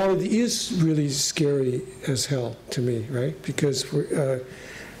the reality is really scary as hell to me, right? Because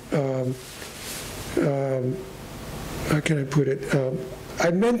how can I put it? I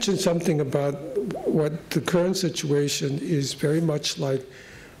mentioned something about what the current situation is very much like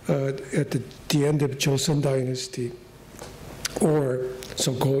at the end of Joseon Dynasty, or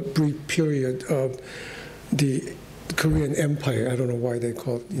so-called brief period of the Korean Empire. I don't know why they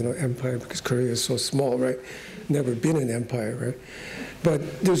call it, empire, because Korea is so small, right? Never been an empire, right?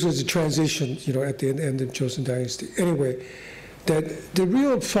 But this was a transition, at the end of Joseon Dynasty. Anyway, that the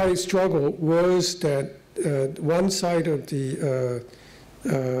real fight struggle was that one side of the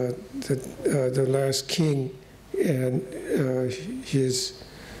last king and his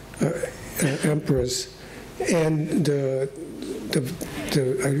empress, and the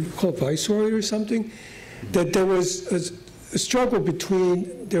I call it viceroy or something, that there was a struggle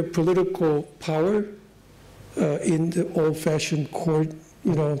between their political power in the old-fashioned court,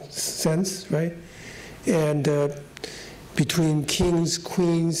 sense, right, and between kings,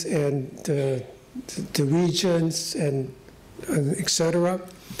 queens, and the regents, and etc.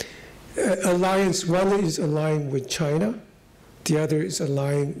 Alliance, one is aligned with China, the other is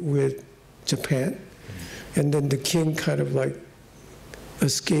aligned with Japan, and then the king kind of like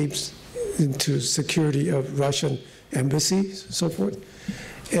escapes into security of Russian embassies, so forth.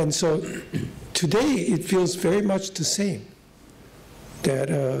 And so today it feels very much the same, that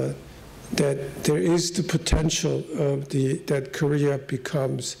there is the potential of that Korea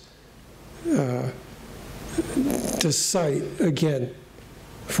becomes the site again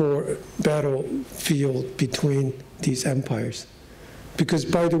for battlefield between these empires. Because,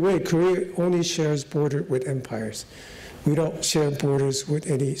 by the way, Korea only shares border with empires. We don't share borders with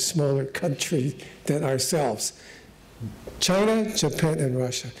any smaller country than ourselves. China, Japan, and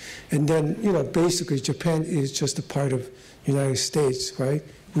Russia. And then, you know, basically Japan is just a part of the United States, right?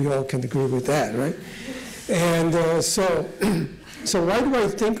 We all can agree with that, right? And so why do I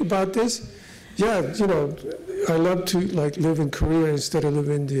think about this? Yeah, you know, I love to like live in Korea instead of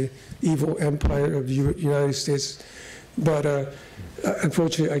living in the evil empire of the United States. But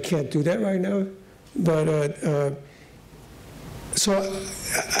unfortunately, I can't do that right now. But so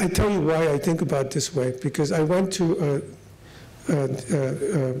I tell you why I think about this way, because I went to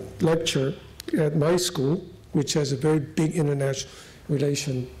a lecture at my school, which has a very big international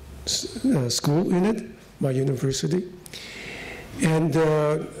relations school in it, my university. And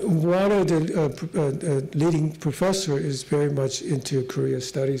one of the leading professor is very much into Korea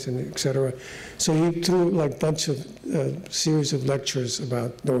studies and et cetera. So he threw like a bunch of series of lectures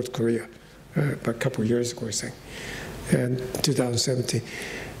about North Korea about a couple of years ago, I think, in 2017.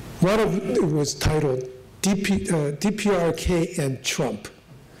 One of it was titled DPRK and Trump.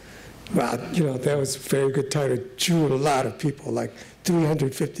 Well, you know, that was a very good title. It drew a lot of people, like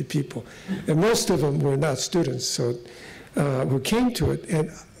 350 people. And most of them were not students, so who came to it.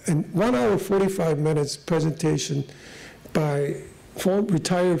 And 1 hour, 45 minutes presentation by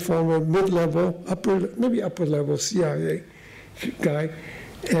retired former mid-level, maybe upper level CIA guy,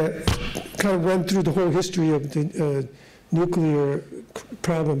 kind of went through the whole history of the nuclear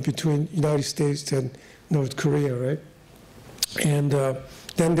problem between United States and North Korea, right? And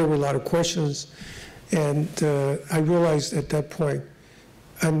then there were a lot of questions, and I realized at that point,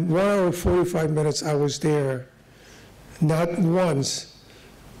 and 1 hour, 45 minutes I was there, not once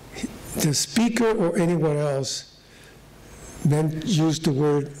the speaker or anyone else used the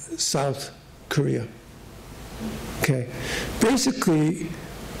word South Korea. Okay, basically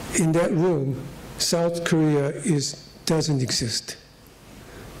in that room, South Korea doesn't exist.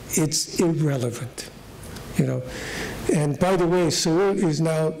 It's irrelevant, you know. And by the way, Seoul is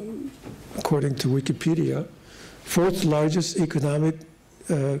now, according to Wikipedia, 4th largest economic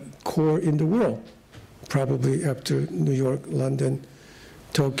core in the world, probably after New York, London,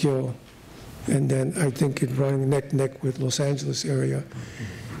 Tokyo, and then I think it's running neck and neck with Los Angeles area.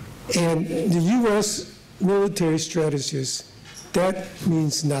 And the US military strategists, that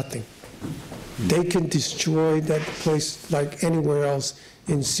means nothing. They can destroy that place like anywhere else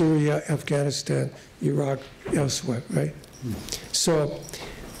in Syria, Afghanistan, Iraq, elsewhere, right? So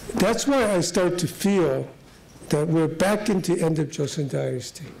that's why I start to feel that we're back into the end of Joseon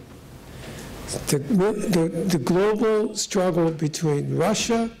Dynasty. The global struggle between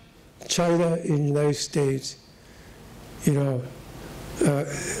Russia, China, and the United States, you know,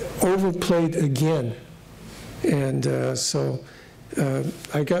 overplayed again. And so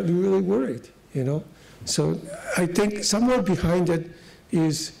I got really worried, you know. So I think somewhere behind it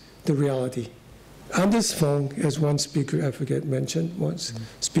is the reality. On this phone, as one speaker, I forget, mentioned once,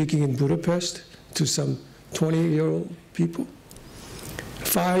 speaking in Budapest to some 20-year-old people,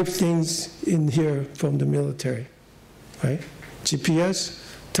 5 things in here from the military, right? GPS,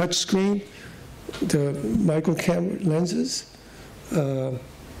 touch screen, the micro camera lenses, the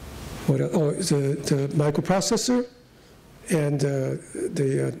microprocessor, and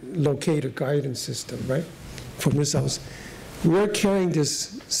the locator guidance system, right, for missiles. We're carrying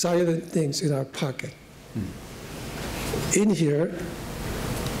these silent things in our pocket. In here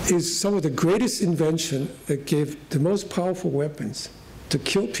is some of the greatest invention that gave the most powerful weapons to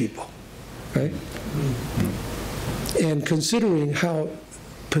kill people, right? And considering how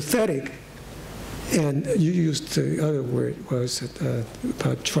pathetic, and you used the other word, was it,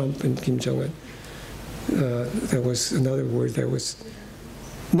 about Trump and Kim Jong-un. There was another word that was,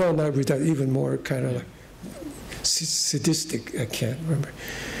 no, not redundant, even more kind of like sadistic, I can't remember.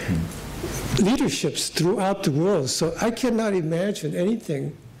 Leaderships throughout the world, so I cannot imagine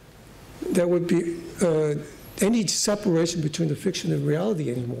anything that would be any separation between the fiction and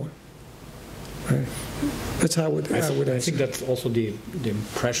reality anymore. Right? That's how I would answer. I think that's also the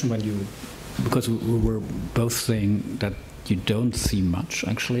impression when you, because we were both saying that you don't see much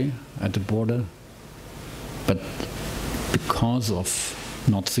actually at the border, but because of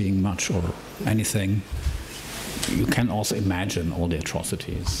not seeing much or anything, you can also imagine all the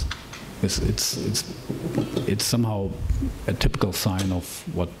atrocities. It's somehow a typical sign of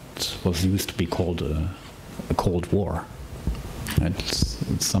what was used to be called a Cold War. It's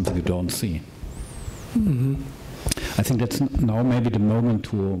something you don't see. Mm-hmm. I think that's now maybe the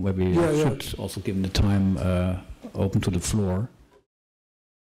moment where we should also give the time open to the floor.